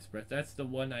Orient Express. That's the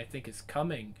one I think is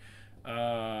coming.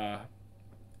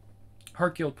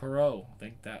 Hercule Poirot. I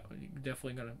think that one. You're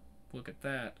definitely going to look at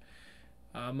that.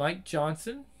 Mike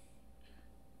Johnson.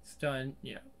 It's done,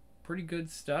 yeah, pretty good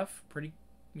stuff. Pretty,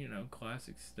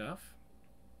 classic stuff.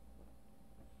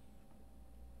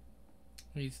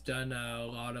 He's done a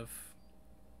lot of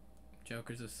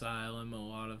Joker's Asylum, a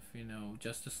lot of,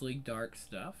 Justice League Dark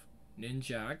stuff.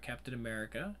 Ninja, Captain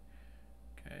America.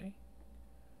 Okay.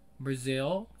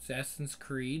 Brazil, Assassin's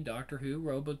Creed, Doctor Who,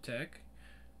 Robotech.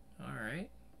 Alright.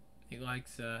 He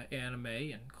likes anime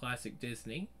and classic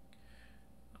Disney.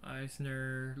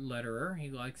 Eisner Letterer. He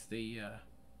likes the...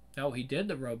 he did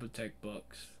the Robotech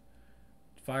books.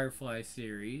 Firefly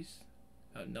series.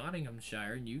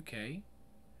 Nottinghamshire, UK.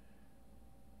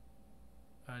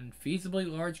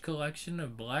 Unfeasibly large collection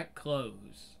of black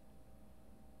clothes.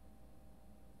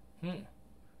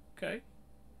 Okay.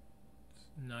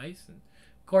 Nice. And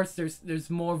of course, there's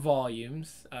more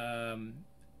volumes.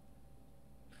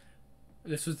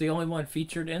 This was the only one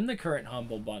featured in the current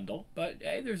Humble Bundle, but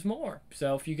hey, there's more.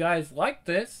 So if you guys like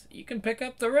this, you can pick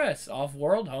up the rest.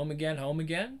 Off-World, Home Again, Home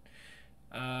Again.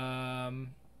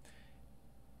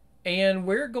 And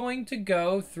we're going to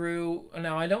go through,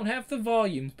 now I don't have the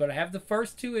volumes, but I have the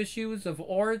first 2 issues of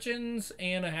Origins,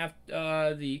 and I have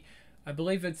I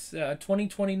believe it's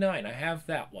 2029. I have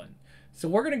that one. So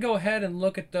we're going to go ahead and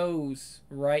look at those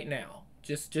right now.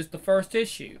 Just the first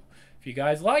issue. If you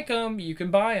guys like them, you can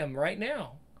buy them right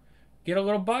now. Get a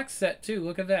little box set too.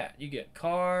 Look at that. You get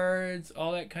cards,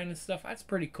 all that kind of stuff. That's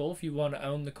pretty cool if you want to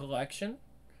own the collection.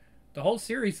 The whole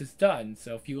series is done,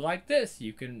 so if you like this,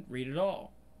 you can read it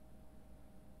all.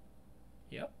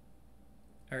 Yep.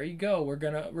 There you go.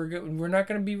 We're not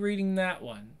gonna be reading that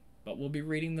one, but we'll be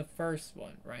reading the first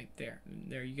one right there. And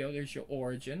there you go. There's your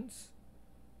Origins.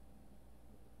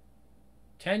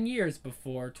 10 years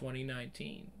before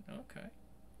 2019. Okay.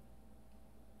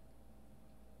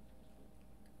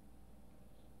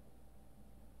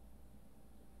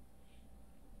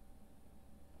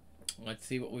 Let's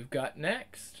see what we've got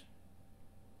next.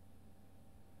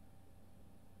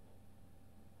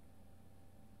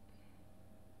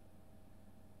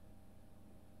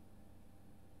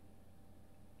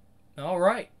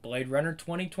 Alright, Blade Runner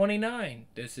 2029.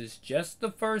 This is just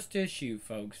the first issue,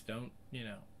 folks. Don't,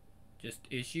 just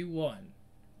issue 1.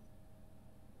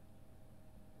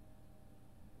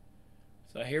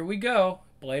 So here we go.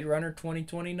 Blade Runner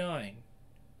 2029.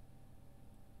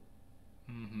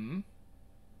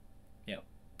 Yep.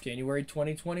 January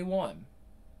 2021.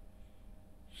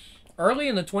 Early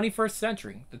in the 21st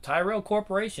century, the Tyrell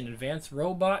Corporation advanced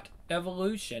robot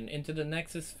evolution into the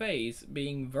Nexus phase,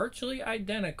 being virtually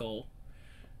identical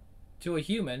to a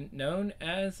human known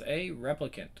as a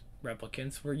replicant.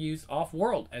 Replicants were used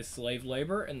off-world as slave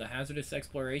labor in the hazardous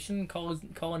exploration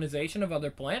and colonization of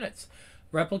other planets.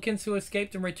 Replicants who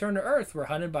escaped and returned to Earth were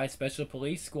hunted by special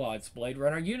police squads, Blade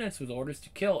Runner units with orders to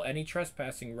kill any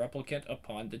trespassing replicant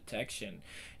upon detection.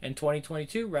 In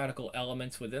 2022, radical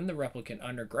elements within the replicant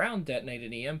underground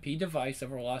detonated an EMP device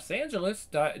over Los Angeles,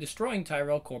 destroying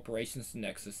Tyrell Corporation's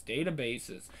Nexus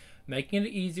databases, making it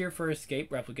easier for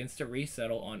escaped replicants to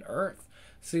resettle on Earth.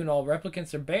 Soon all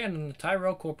replicants are banned and the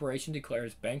Tyrell Corporation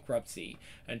declares bankruptcy.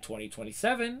 In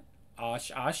 2027,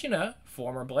 Ashina,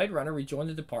 former Blade Runner, rejoined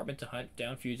the department to hunt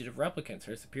down fugitive replicants.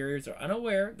 Her superiors are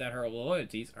unaware that her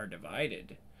loyalties are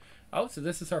divided. Oh, so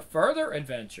this is her further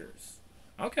adventures.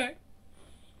 Okay.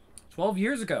 12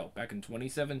 years ago, back in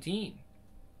 2017.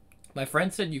 My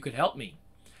friend said you could help me.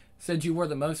 Said you were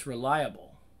the most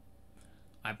reliable.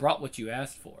 I brought what you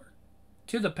asked for.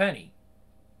 To the penny.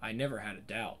 I never had a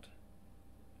doubt.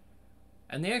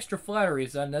 And the extra flattery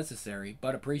is unnecessary,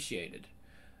 but appreciated.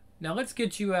 Now let's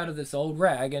get you out of this old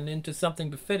rag and into something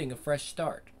befitting a fresh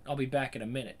start. I'll be back in a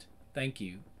minute. Thank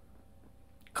you.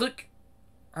 Click.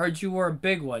 Heard you were a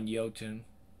big one, Jotun.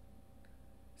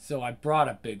 So I brought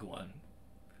a big one.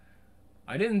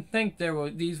 I didn't think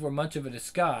these were much of a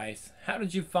disguise. How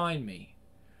did you find me?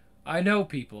 I know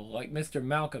people, like Mr.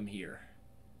 Malcolm here.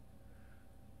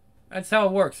 That's how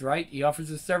it works, right? He offers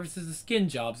his services to skin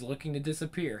jobs looking to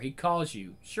disappear. He calls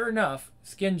you. Sure enough,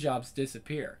 skin jobs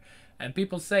disappear. And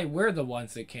people say we're the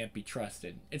ones that can't be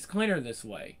trusted. It's cleaner this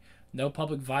way. No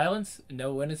public violence,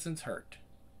 no innocents hurt.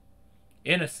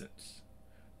 Innocence.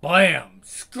 Blam!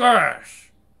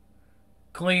 Scratch!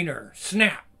 Cleaner.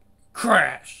 Snap!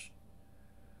 Crash!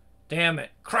 Damn it.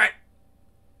 Crack!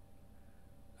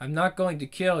 I'm not going to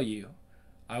kill you.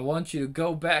 I want you to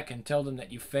go back and tell them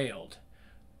that you failed.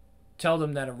 Tell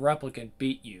them that a replicant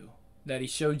beat you. That he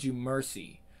showed you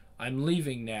mercy. I'm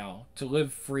leaving now to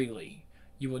live freely.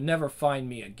 You will never find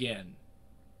me again.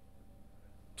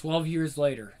 12 years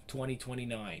later,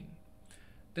 2029.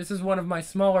 This is one of my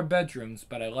smaller bedrooms,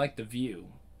 but I like the view.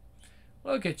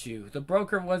 Look at you. The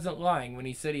broker wasn't lying when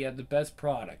he said he had the best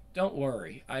product. Don't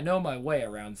worry. I know my way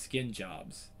around skin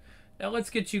jobs. Now let's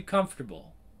get you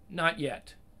comfortable. Not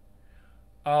yet.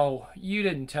 Oh, you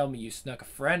didn't tell me you snuck a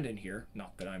friend in here.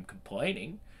 Not that I'm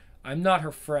complaining. I'm not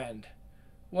her friend.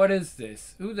 What is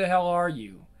this? Who the hell are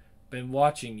you? Been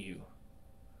watching you.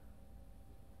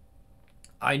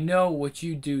 I know what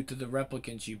you do to the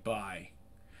replicants you buy.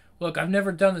 Look, I've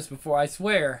never done this before, I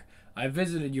swear. I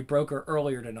visited your broker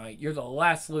earlier tonight. You're the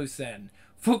last loose end.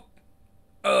 Foop!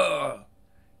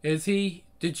 Is he?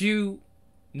 Did you?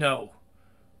 No.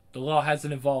 The law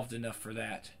hasn't evolved enough for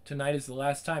that. Tonight is the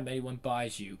last time anyone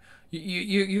buys you.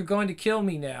 You're going to kill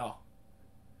me now.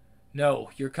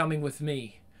 No, you're coming with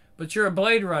me. But you're a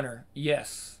Blade Runner.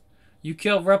 Yes. You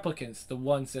kill replicants, the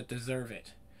ones that deserve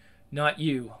it. Not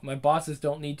you. My bosses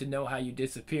don't need to know how you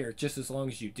disappear, just as long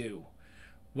as you do.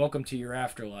 Welcome to your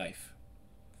afterlife.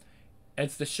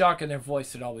 It's the shock in their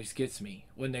voice that always gets me,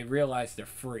 when they realize they're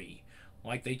free,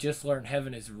 like they just learned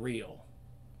heaven is real.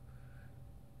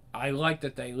 I like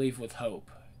that they leave with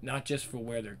hope, not just for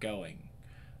where they're going,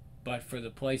 but for the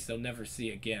place they'll never see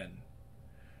again.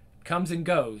 It comes and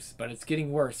goes, but it's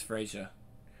getting worse, Frasier.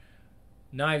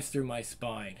 Knives through my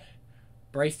spine.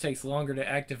 Brace takes longer to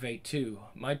activate too.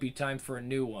 Might be time for a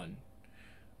new one.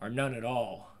 Or none at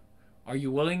all. Are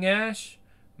you willing, Ash?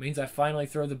 Means I finally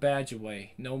throw the badge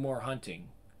away. No more hunting.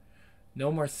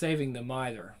 No more saving them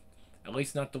either. At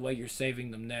least not the way you're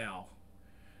saving them now.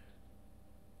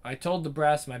 I told the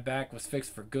brass my back was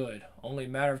fixed for good. Only a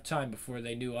matter of time before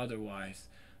they knew otherwise.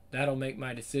 That'll make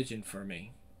my decision for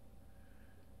me.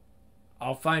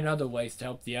 I'll find other ways to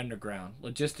help the underground,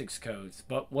 logistics codes,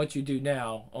 but what you do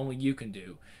now, only you can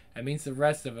do. It means the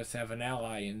rest of us have an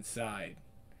ally inside.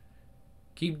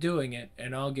 Keep doing it,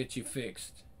 and I'll get you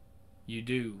fixed. You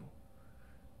do.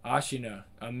 Ashina,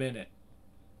 a minute.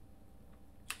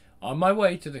 On my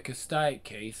way to the Castite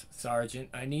case, Sergeant,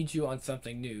 I need you on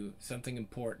something new, something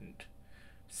important.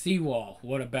 Seawall,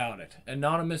 what about it?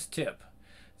 Anonymous tip.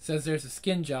 Says there's a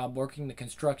skin job working the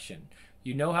construction.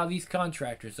 You know how these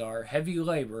contractors are, heavy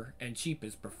labor, and cheap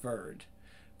is preferred.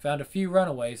 Found a few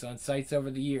runaways on sites over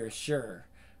the years, sure.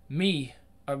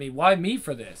 Why me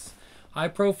for this?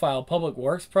 High-profile public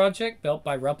works project built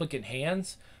by replicant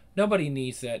hands? Nobody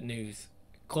needs that news.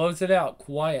 Close it out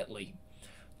quietly.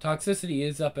 Toxicity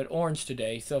is up at orange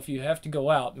today, so if you have to go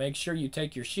out, make sure you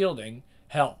take your shielding.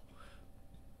 Hell,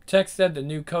 Tech said the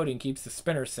new coating keeps the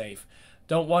spinner safe.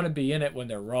 Don't want to be in it when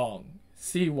they're wrong.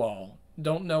 Seawall.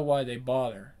 Don't know why they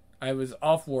bother. I was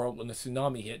off-world when the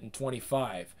tsunami hit in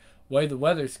 25. Way the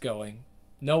weather's going,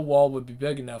 no wall would be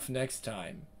big enough next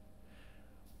time.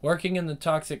 Working in the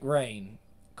toxic rain.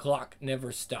 Clock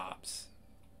never stops.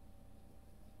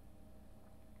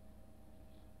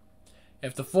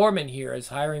 If the foreman here is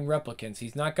hiring replicants,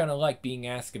 he's not going to like being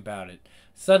asked about it.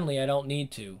 Suddenly, I don't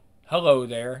need to. Hello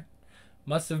there.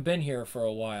 Must have been here for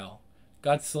a while.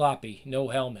 Got sloppy. No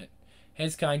helmet.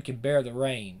 His kind can bear the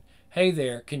rain. Hey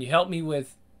there, can you help me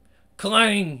with...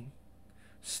 Clang!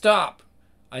 Stop!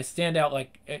 I stand out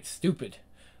like... stupid.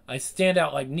 I stand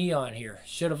out like neon here.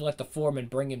 Should have let the foreman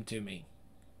bring him to me.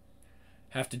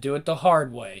 Have to do it the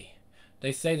hard way.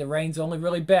 They say the rain's only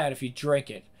really bad if you drink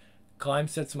it. Climb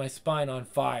sets my spine on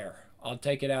fire. I'll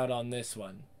take it out on this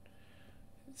one.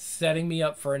 Setting me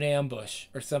up for an ambush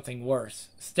or something worse.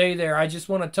 Stay there, I just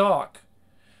want to talk.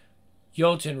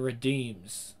 Jotun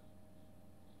redeems.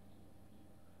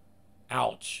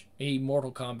 Ouch. He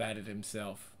Mortal Kombated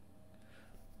himself.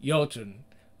 Jotun.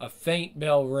 A faint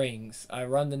bell rings. I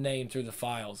run the name through the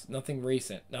files. Nothing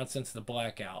recent. Not since the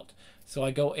blackout. So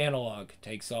I go analog.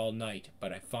 Takes all night.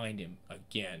 But I find him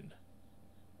again.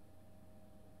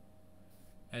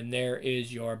 And there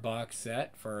is your box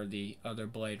set for the other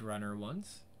Blade Runner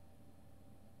ones.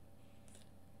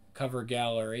 Cover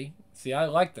gallery. See, I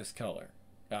like this color.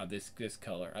 This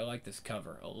color. I like this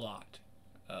cover a lot.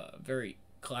 Very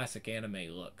classic anime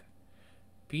look.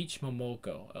 Peach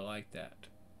Momoko. I like that.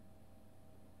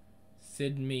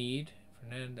 Sid Mead.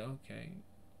 Fernando. Okay.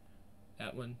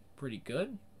 That one pretty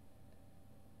good.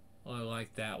 I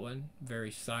like that one.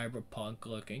 Very cyberpunk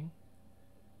looking.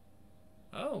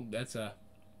 Oh, that's a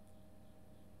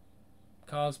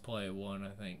cosplay one,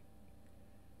 I think.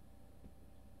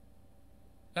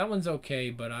 That one's okay,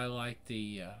 but I like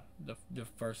the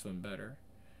first one better.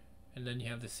 And then you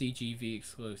have the CGV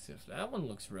exclusive. That one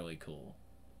looks really cool.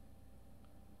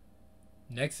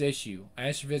 Next issue.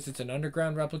 Ash visits an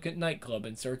underground replicant nightclub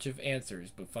in search of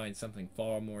answers, but finds something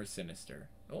far more sinister.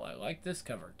 Oh, I like this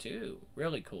cover too.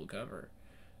 Really cool cover.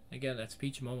 Again, that's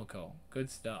Peach Momoko. Good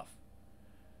stuff.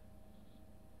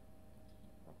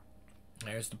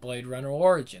 There's the Blade Runner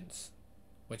Origins,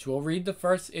 which we'll read the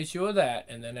first issue of that,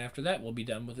 and then after that we'll be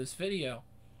done with this video.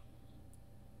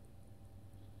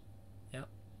 Yep.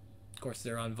 Of course,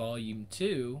 they're on volume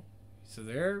 2, so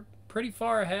they're pretty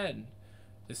far ahead.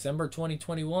 December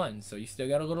 2021, so you still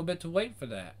got a little bit to wait for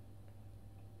that.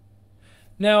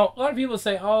 Now, a lot of people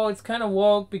say, oh, it's kind of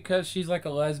woke because she's like a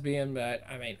lesbian, but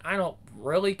I mean, I don't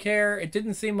really care. It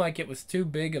didn't seem like it was too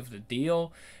big of the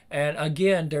deal. And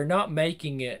again, they're not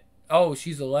making it, oh,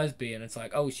 she's a lesbian. It's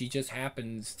like, oh, she just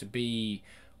happens to be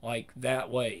like that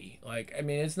way. Like, I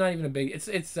mean, it's not even a big,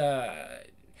 it's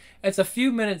a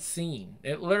few minutes scene.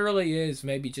 It literally is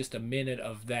maybe just a minute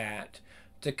of that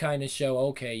to kind of show,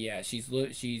 okay, yeah,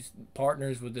 she's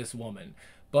partners with this woman.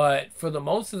 But for the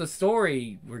most of the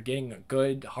story, we're getting a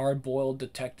good hard-boiled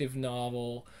detective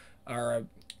novel or a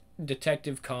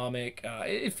detective comic.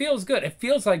 It feels good. It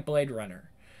feels like Blade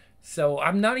Runner. So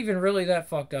I'm not even really that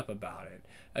fucked up about it.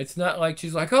 It's not like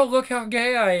she's like, oh, look how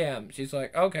gay I am. She's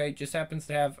like, okay, just happens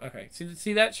to have, okay.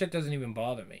 See that shit doesn't even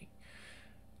bother me.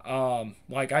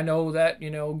 Like, I know that,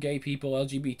 you know, gay people,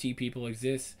 LGBT people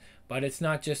exist, but it's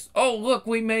not just, oh, look,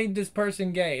 we made this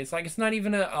person gay. It's like, it's not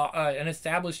even an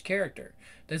established character.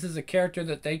 This is a character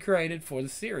that they created for the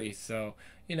series. So,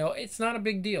 you know, it's not a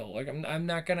big deal. Like, I'm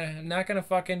not gonna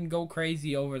fucking go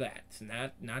crazy over that. It's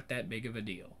not that big of a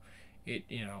deal. It,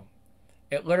 you know,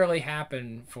 it literally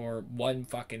happened for one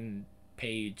fucking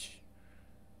page.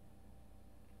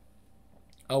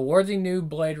 A worthy new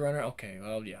Blade Runner. Okay,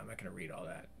 well, yeah, I'm not gonna read all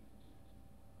that.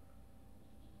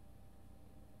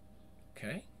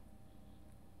 Okay.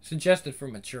 Suggested for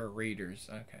mature readers.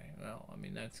 Okay, well, I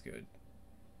mean, that's good.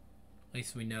 At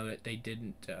least we know that they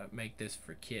didn't make this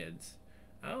for kids.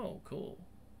 Oh, cool.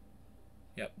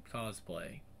 Yep,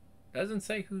 cosplay. Doesn't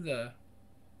say who the...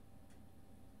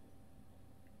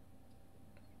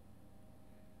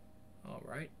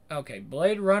 Alright. Okay,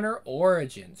 Blade Runner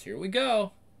Origins. Here we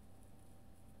go.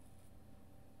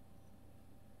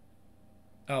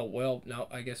 Oh, well, no,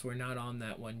 I guess we're not on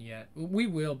that one yet. We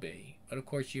will be. But, of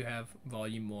course, you have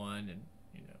Volume 1, and,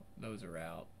 you know, those are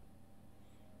out.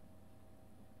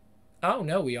 Oh,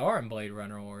 no, we are in Blade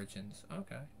Runner Origins.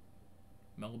 Okay.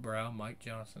 Mel Brown, Mike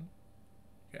Johnson.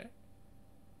 Okay.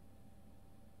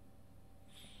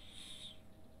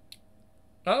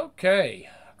 Okay.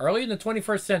 Early in the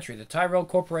 21st century, the Tyrell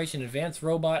Corporation advanced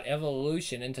robot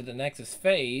evolution into the Nexus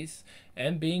phase,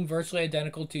 and being virtually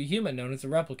identical to human, known as the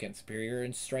replicant. Superior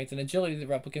in strength and agility, the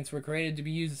replicants were created to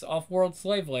be used as off-world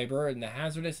slave labor in the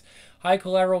hazardous, high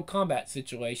collateral combat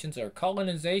situations or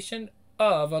colonization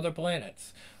of other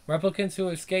planets. Replicants who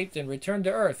escaped and returned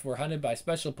to Earth were hunted by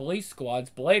special police squads,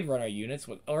 Blade Runner units,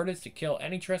 with orders to kill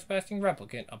any trespassing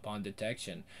replicant upon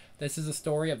detection. This is the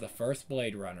story of the first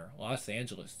Blade Runner, Los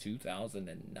Angeles,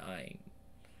 2009.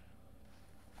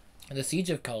 The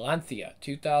Siege of Calanthea,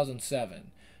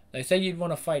 2007. They say you'd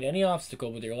want to fight any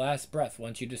obstacle with your last breath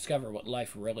once you discover what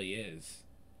life really is.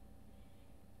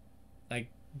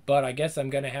 But I guess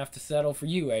I'm going to have to settle for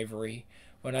you, Avery.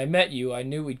 When I met you, I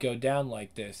knew we'd go down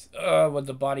like this. With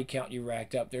the body count you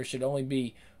racked up, there should only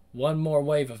be one more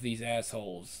wave of these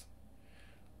assholes.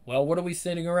 Well, what are we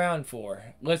sitting around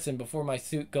for? Listen, before my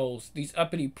suit goes, these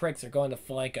uppity pricks are going to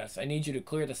flank us. I need you to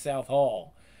clear the South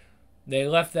Hall. They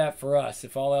left that for us,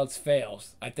 if all else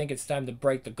fails. I think it's time to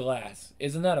break the glass.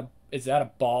 Is that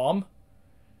a bomb?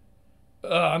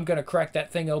 I'm gonna crack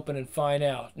that thing open and find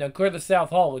out. Now clear the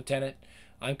South Hall, Lieutenant.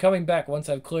 I'm coming back once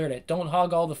I've cleared it. Don't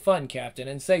hog all the fun, Captain,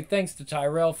 and say thanks to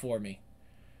Tyrell for me.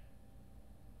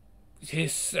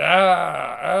 Brap,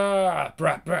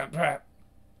 brap.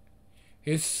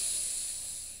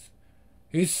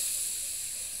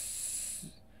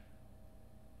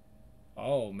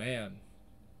 Oh, man.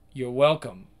 You're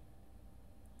welcome.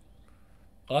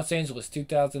 Los Angeles,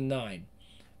 2009.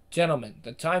 Gentlemen,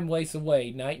 the time wastes away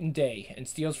night and day and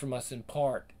steals from us in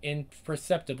part,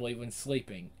 imperceptibly when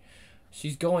sleeping.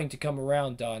 She's going to come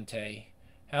around, Dante.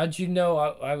 How'd you know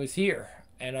I was here?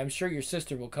 And I'm sure your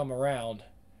sister will come around.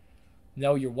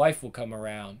 No, your wife will come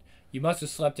around. You must have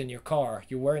slept in your car.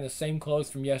 You're wearing the same clothes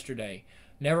from yesterday.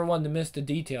 Never one to miss the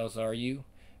details, are you?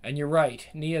 And you're right.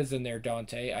 Nia's in there,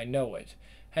 Dante. I know it.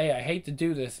 Hey, I hate to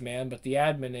do this, man, but the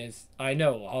admin is... I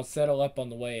know. I'll settle up on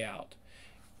the way out.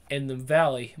 In the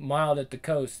valley, mild at the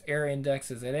coast, air index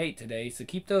is at 8 today, so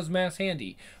keep those masks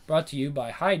handy. Brought to you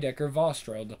by Heidecker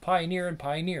Vostro, the pioneer in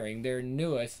pioneering. Their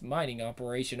newest mining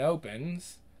operation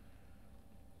opens.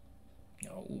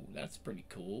 Oh, that's pretty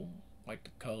cool. Like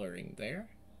the coloring there.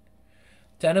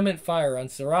 Tenement fire on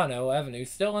Serrano Avenue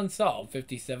still unsolved.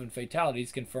 57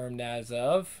 fatalities confirmed as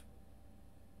of...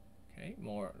 Okay,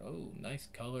 more. Oh, nice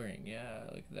coloring. Yeah,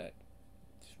 look at that.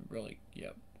 It's really,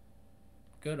 yep.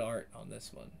 Good art on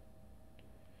this one.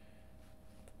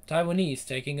 Taiwanese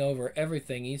taking over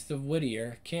everything east of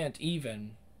Whittier. Can't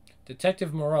even.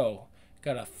 Detective Moreau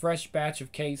got a fresh batch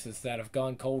of cases that have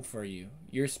gone cold for you.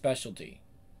 Your specialty.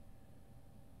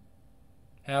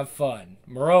 Have fun.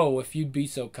 Moreau, if you'd be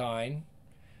so kind.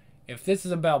 If this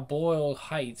is about Boyle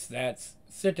Heights, that's...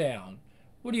 Sit down.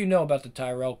 What do you know about the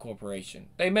Tyrell Corporation?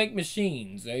 They make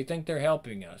machines. They think they're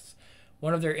helping us.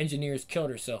 One of their engineers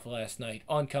killed herself last night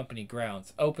on company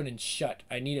grounds. Open and shut.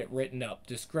 I need it written up.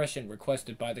 Discretion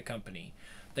requested by the company.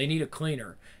 They need a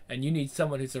cleaner, and you need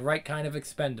someone who's the right kind of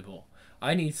expendable.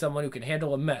 I need someone who can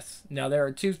handle a mess. Now, there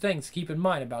are 2 things to keep in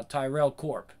mind about Tyrell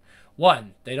Corp.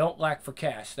 1, they don't lack for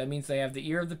cash. That means they have the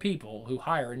ear of the people who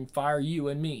hire and fire you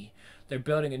and me. They're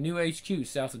building a new HQ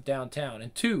south of downtown.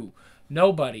 And 2,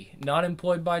 nobody not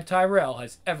employed by Tyrell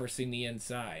has ever seen the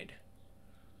inside.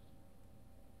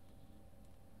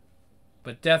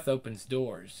 But death opens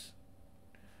doors.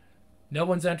 No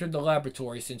one's entered the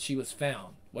laboratory since she was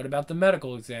found. What about the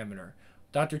medical examiner?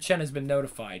 Dr. Chen has been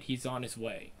notified. He's on his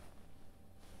way.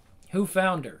 Who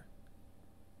found her?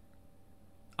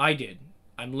 I did.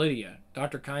 I'm Lydia,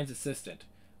 Dr. Kine's assistant.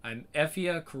 I'm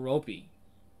Effia Koropi.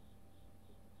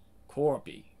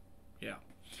 Yeah.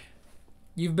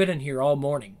 You've been in here all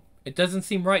morning. It doesn't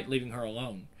seem right leaving her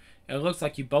alone. It looks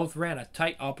like you both ran a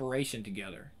tight operation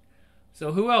together.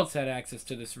 So who else had access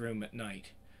to this room at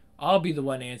night? I'll be the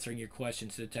one answering your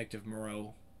questions, Detective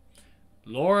Moreau.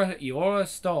 Laura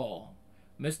Stahl.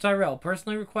 Miss Tyrell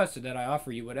personally requested that I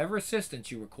offer you whatever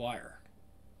assistance you require.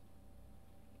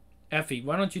 Effie,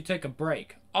 why don't you take a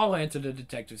break? I'll answer the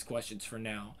detective's questions for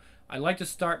now. I'd like to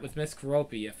start with Miss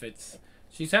Karopi if it's...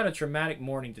 She's had a traumatic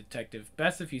morning, Detective.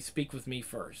 Best if you speak with me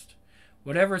first.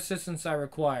 Whatever assistance I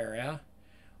require, eh?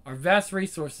 Our vast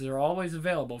resources are always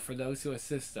available for those who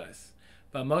assist us.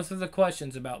 But most of the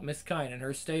questions about Miss Kine and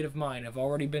her state of mind have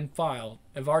already been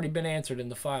answered in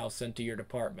the files sent to your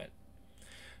department.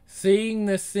 Seeing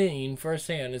this scene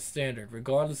firsthand is standard,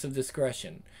 regardless of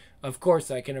discretion. Of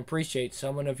course, I can appreciate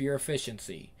someone of your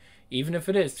efficiency, even if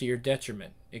it is to your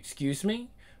detriment. Excuse me?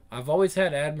 I've always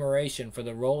had admiration for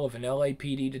the role of an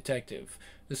LAPD detective,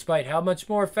 despite how much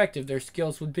more effective their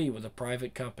skills would be with a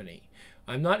private company.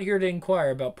 I'm not here to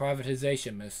inquire about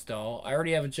privatization, Miss Stahl. I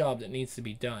already have a job that needs to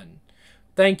be done.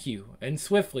 Thank you, and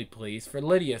swiftly, please, for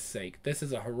Lydia's sake. This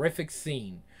is a horrific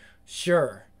scene.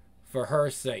 Sure, for her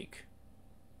sake.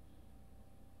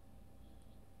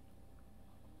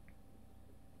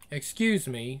 Excuse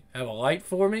me, have a light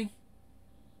for me?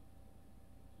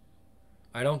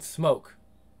 I don't smoke.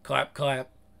 Clap, clap.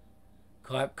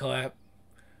 Clap, clap.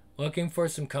 Looking for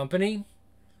some company?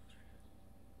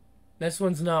 This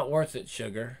one's not worth it,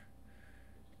 sugar.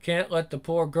 Can't let the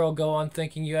poor girl go on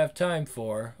thinking you have time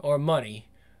for her, or money.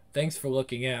 Thanks for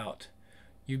looking out.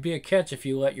 You'd be a catch if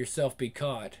you let yourself be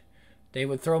caught. They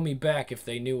would throw me back if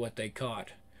they knew what they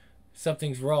caught.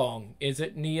 Something's wrong. Is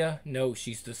it, Nia? No,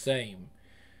 she's the same.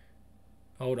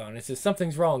 Hold on. It says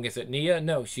something's wrong. Is it, Nia?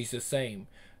 No, she's the same.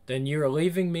 Then you're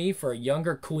leaving me for a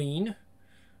younger queen?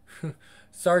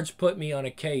 Sarge put me on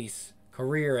a case.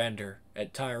 Career ender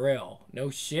at Tyrell. No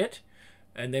shit?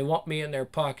 And they want me in their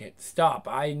pocket. Stop.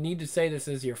 I need to say this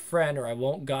as your friend or I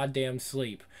won't goddamn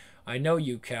sleep. I know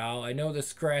you, Cal. I know the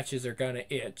scratches are gonna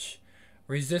itch.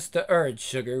 Resist the urge,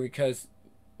 sugar, because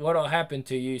what'll happen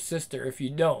to you, sister, if you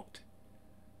don't?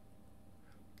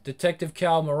 Detective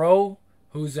Cal Moreau?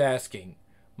 Who's asking?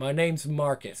 My name's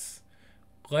Marcus.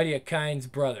 Lydia Kine's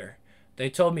brother. They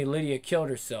told me Lydia killed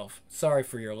herself. Sorry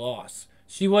for your loss.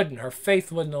 She wouldn't. Her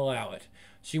faith wouldn't allow it.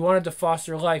 She wanted to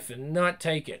foster life and not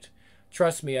take it.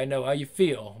 Trust me, I know how you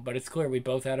feel, but it's clear we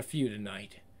both had a few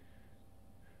tonight.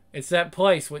 It's that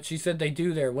place, what she said they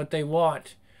do there, what they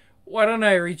want. Why don't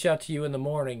I reach out to you in the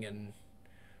morning and...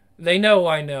 They know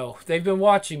I know. They've been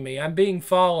watching me. I'm being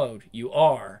followed. You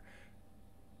are.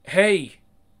 Hey!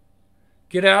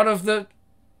 Get out of the...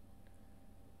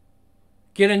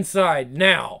 Get inside,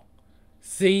 now!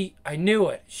 See? I knew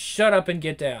it. Shut up and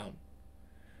get down.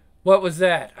 What was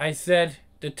that? I said,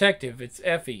 Detective, it's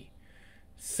Effie.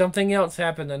 Something else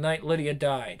happened the night Lydia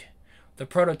died. The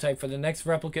prototype for the next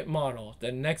replicant model,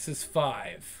 the Nexus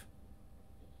 5.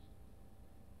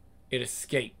 It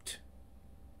escaped.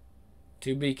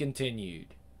 To be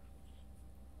continued.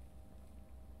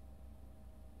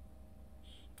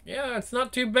 Yeah, it's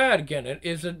not too bad. Again, it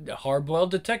is a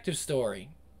hard-boiled detective story.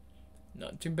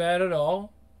 Not too bad at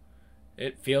all.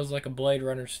 It feels like a Blade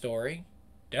Runner story.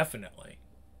 Definitely.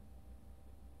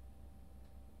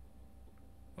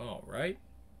 All right.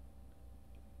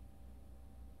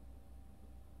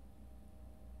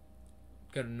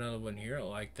 Got another one here. I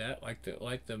like that.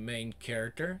 Like the main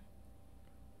character.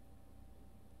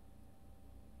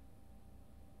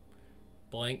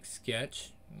 Blank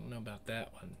sketch. I don't know about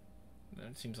that one.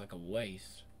 That seems like a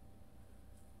waste.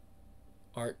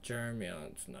 Art germ. Yeah,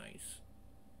 it's nice.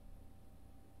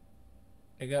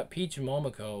 I got Peach and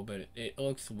Momoko, but it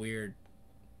looks weird.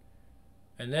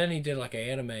 And then he did like an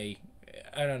anime.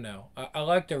 I don't know. I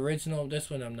like the original. This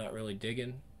one I'm not really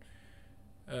digging.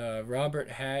 Robert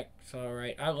Hack's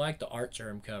alright. I like the art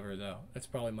germ cover though. That's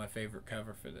probably my favorite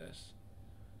cover for this.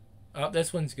 Oh,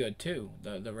 this one's good too.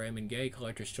 The Raymond Gay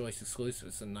Collector's Choice exclusive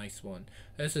is a nice one.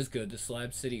 This is good. The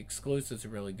Slab City exclusives are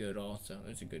really good also.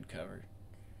 It's a good cover.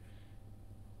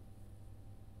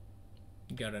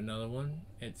 Got another one.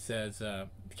 It says,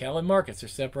 Cal and Marcus are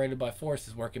separated by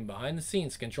forces working behind the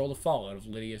scenes to control the fallout of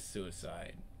Lydia's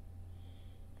suicide.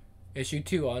 Issue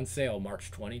 2 on sale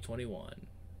March 2021.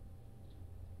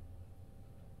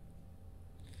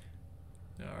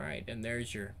 Alright, and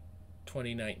there's your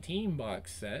 2019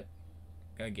 box set.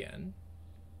 Again.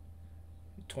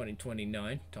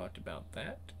 2029, talked about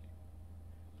that.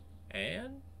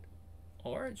 And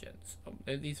Origins. Oh,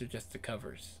 these are just the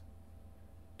covers.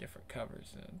 Different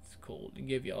covers. It's cool to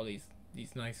give you all these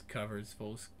nice covers,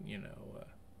 full, you know.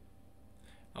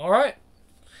 Alright.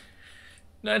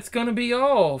 That's going to be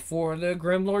all for the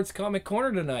Grimlord's Comic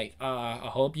Corner tonight. I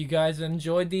hope you guys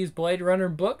enjoyed these Blade Runner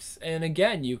books. And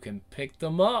again, you can pick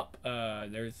them up.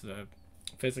 There's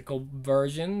physical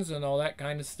versions and all that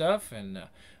kind of stuff. And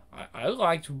I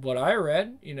liked what I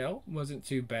read. You know, wasn't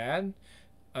too bad.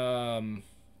 I mean,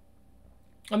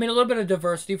 a little bit of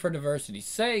diversity for diversity's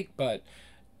sake, but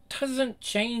doesn't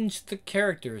change the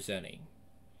characters any.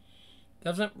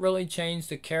 Doesn't really change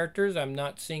the characters. I'm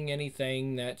not seeing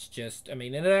anything that's just... I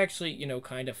mean, it actually, you know,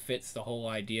 kind of fits the whole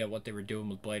idea of what they were doing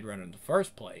with Blade Runner in the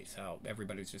first place. How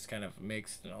everybody's just kind of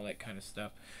mixed and all that kind of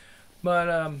stuff. But,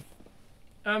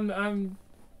 I'm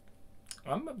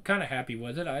kind of happy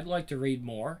with it. I'd like to read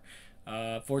more.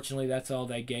 Fortunately, that's all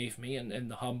they gave me in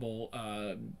the humble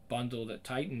bundle that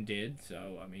Titan did.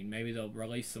 So, I mean, maybe they'll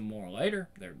release some more later.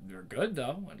 They're good,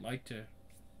 though.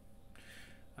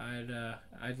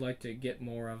 I'd like to get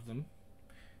more of them.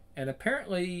 And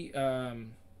apparently,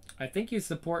 I think you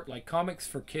support like comics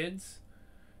for kids,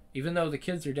 even though the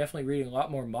kids are definitely reading a lot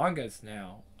more mangas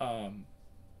now.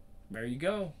 There you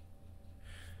go.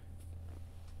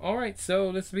 All right,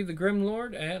 so this will be the Grim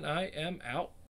Lord, and I am out.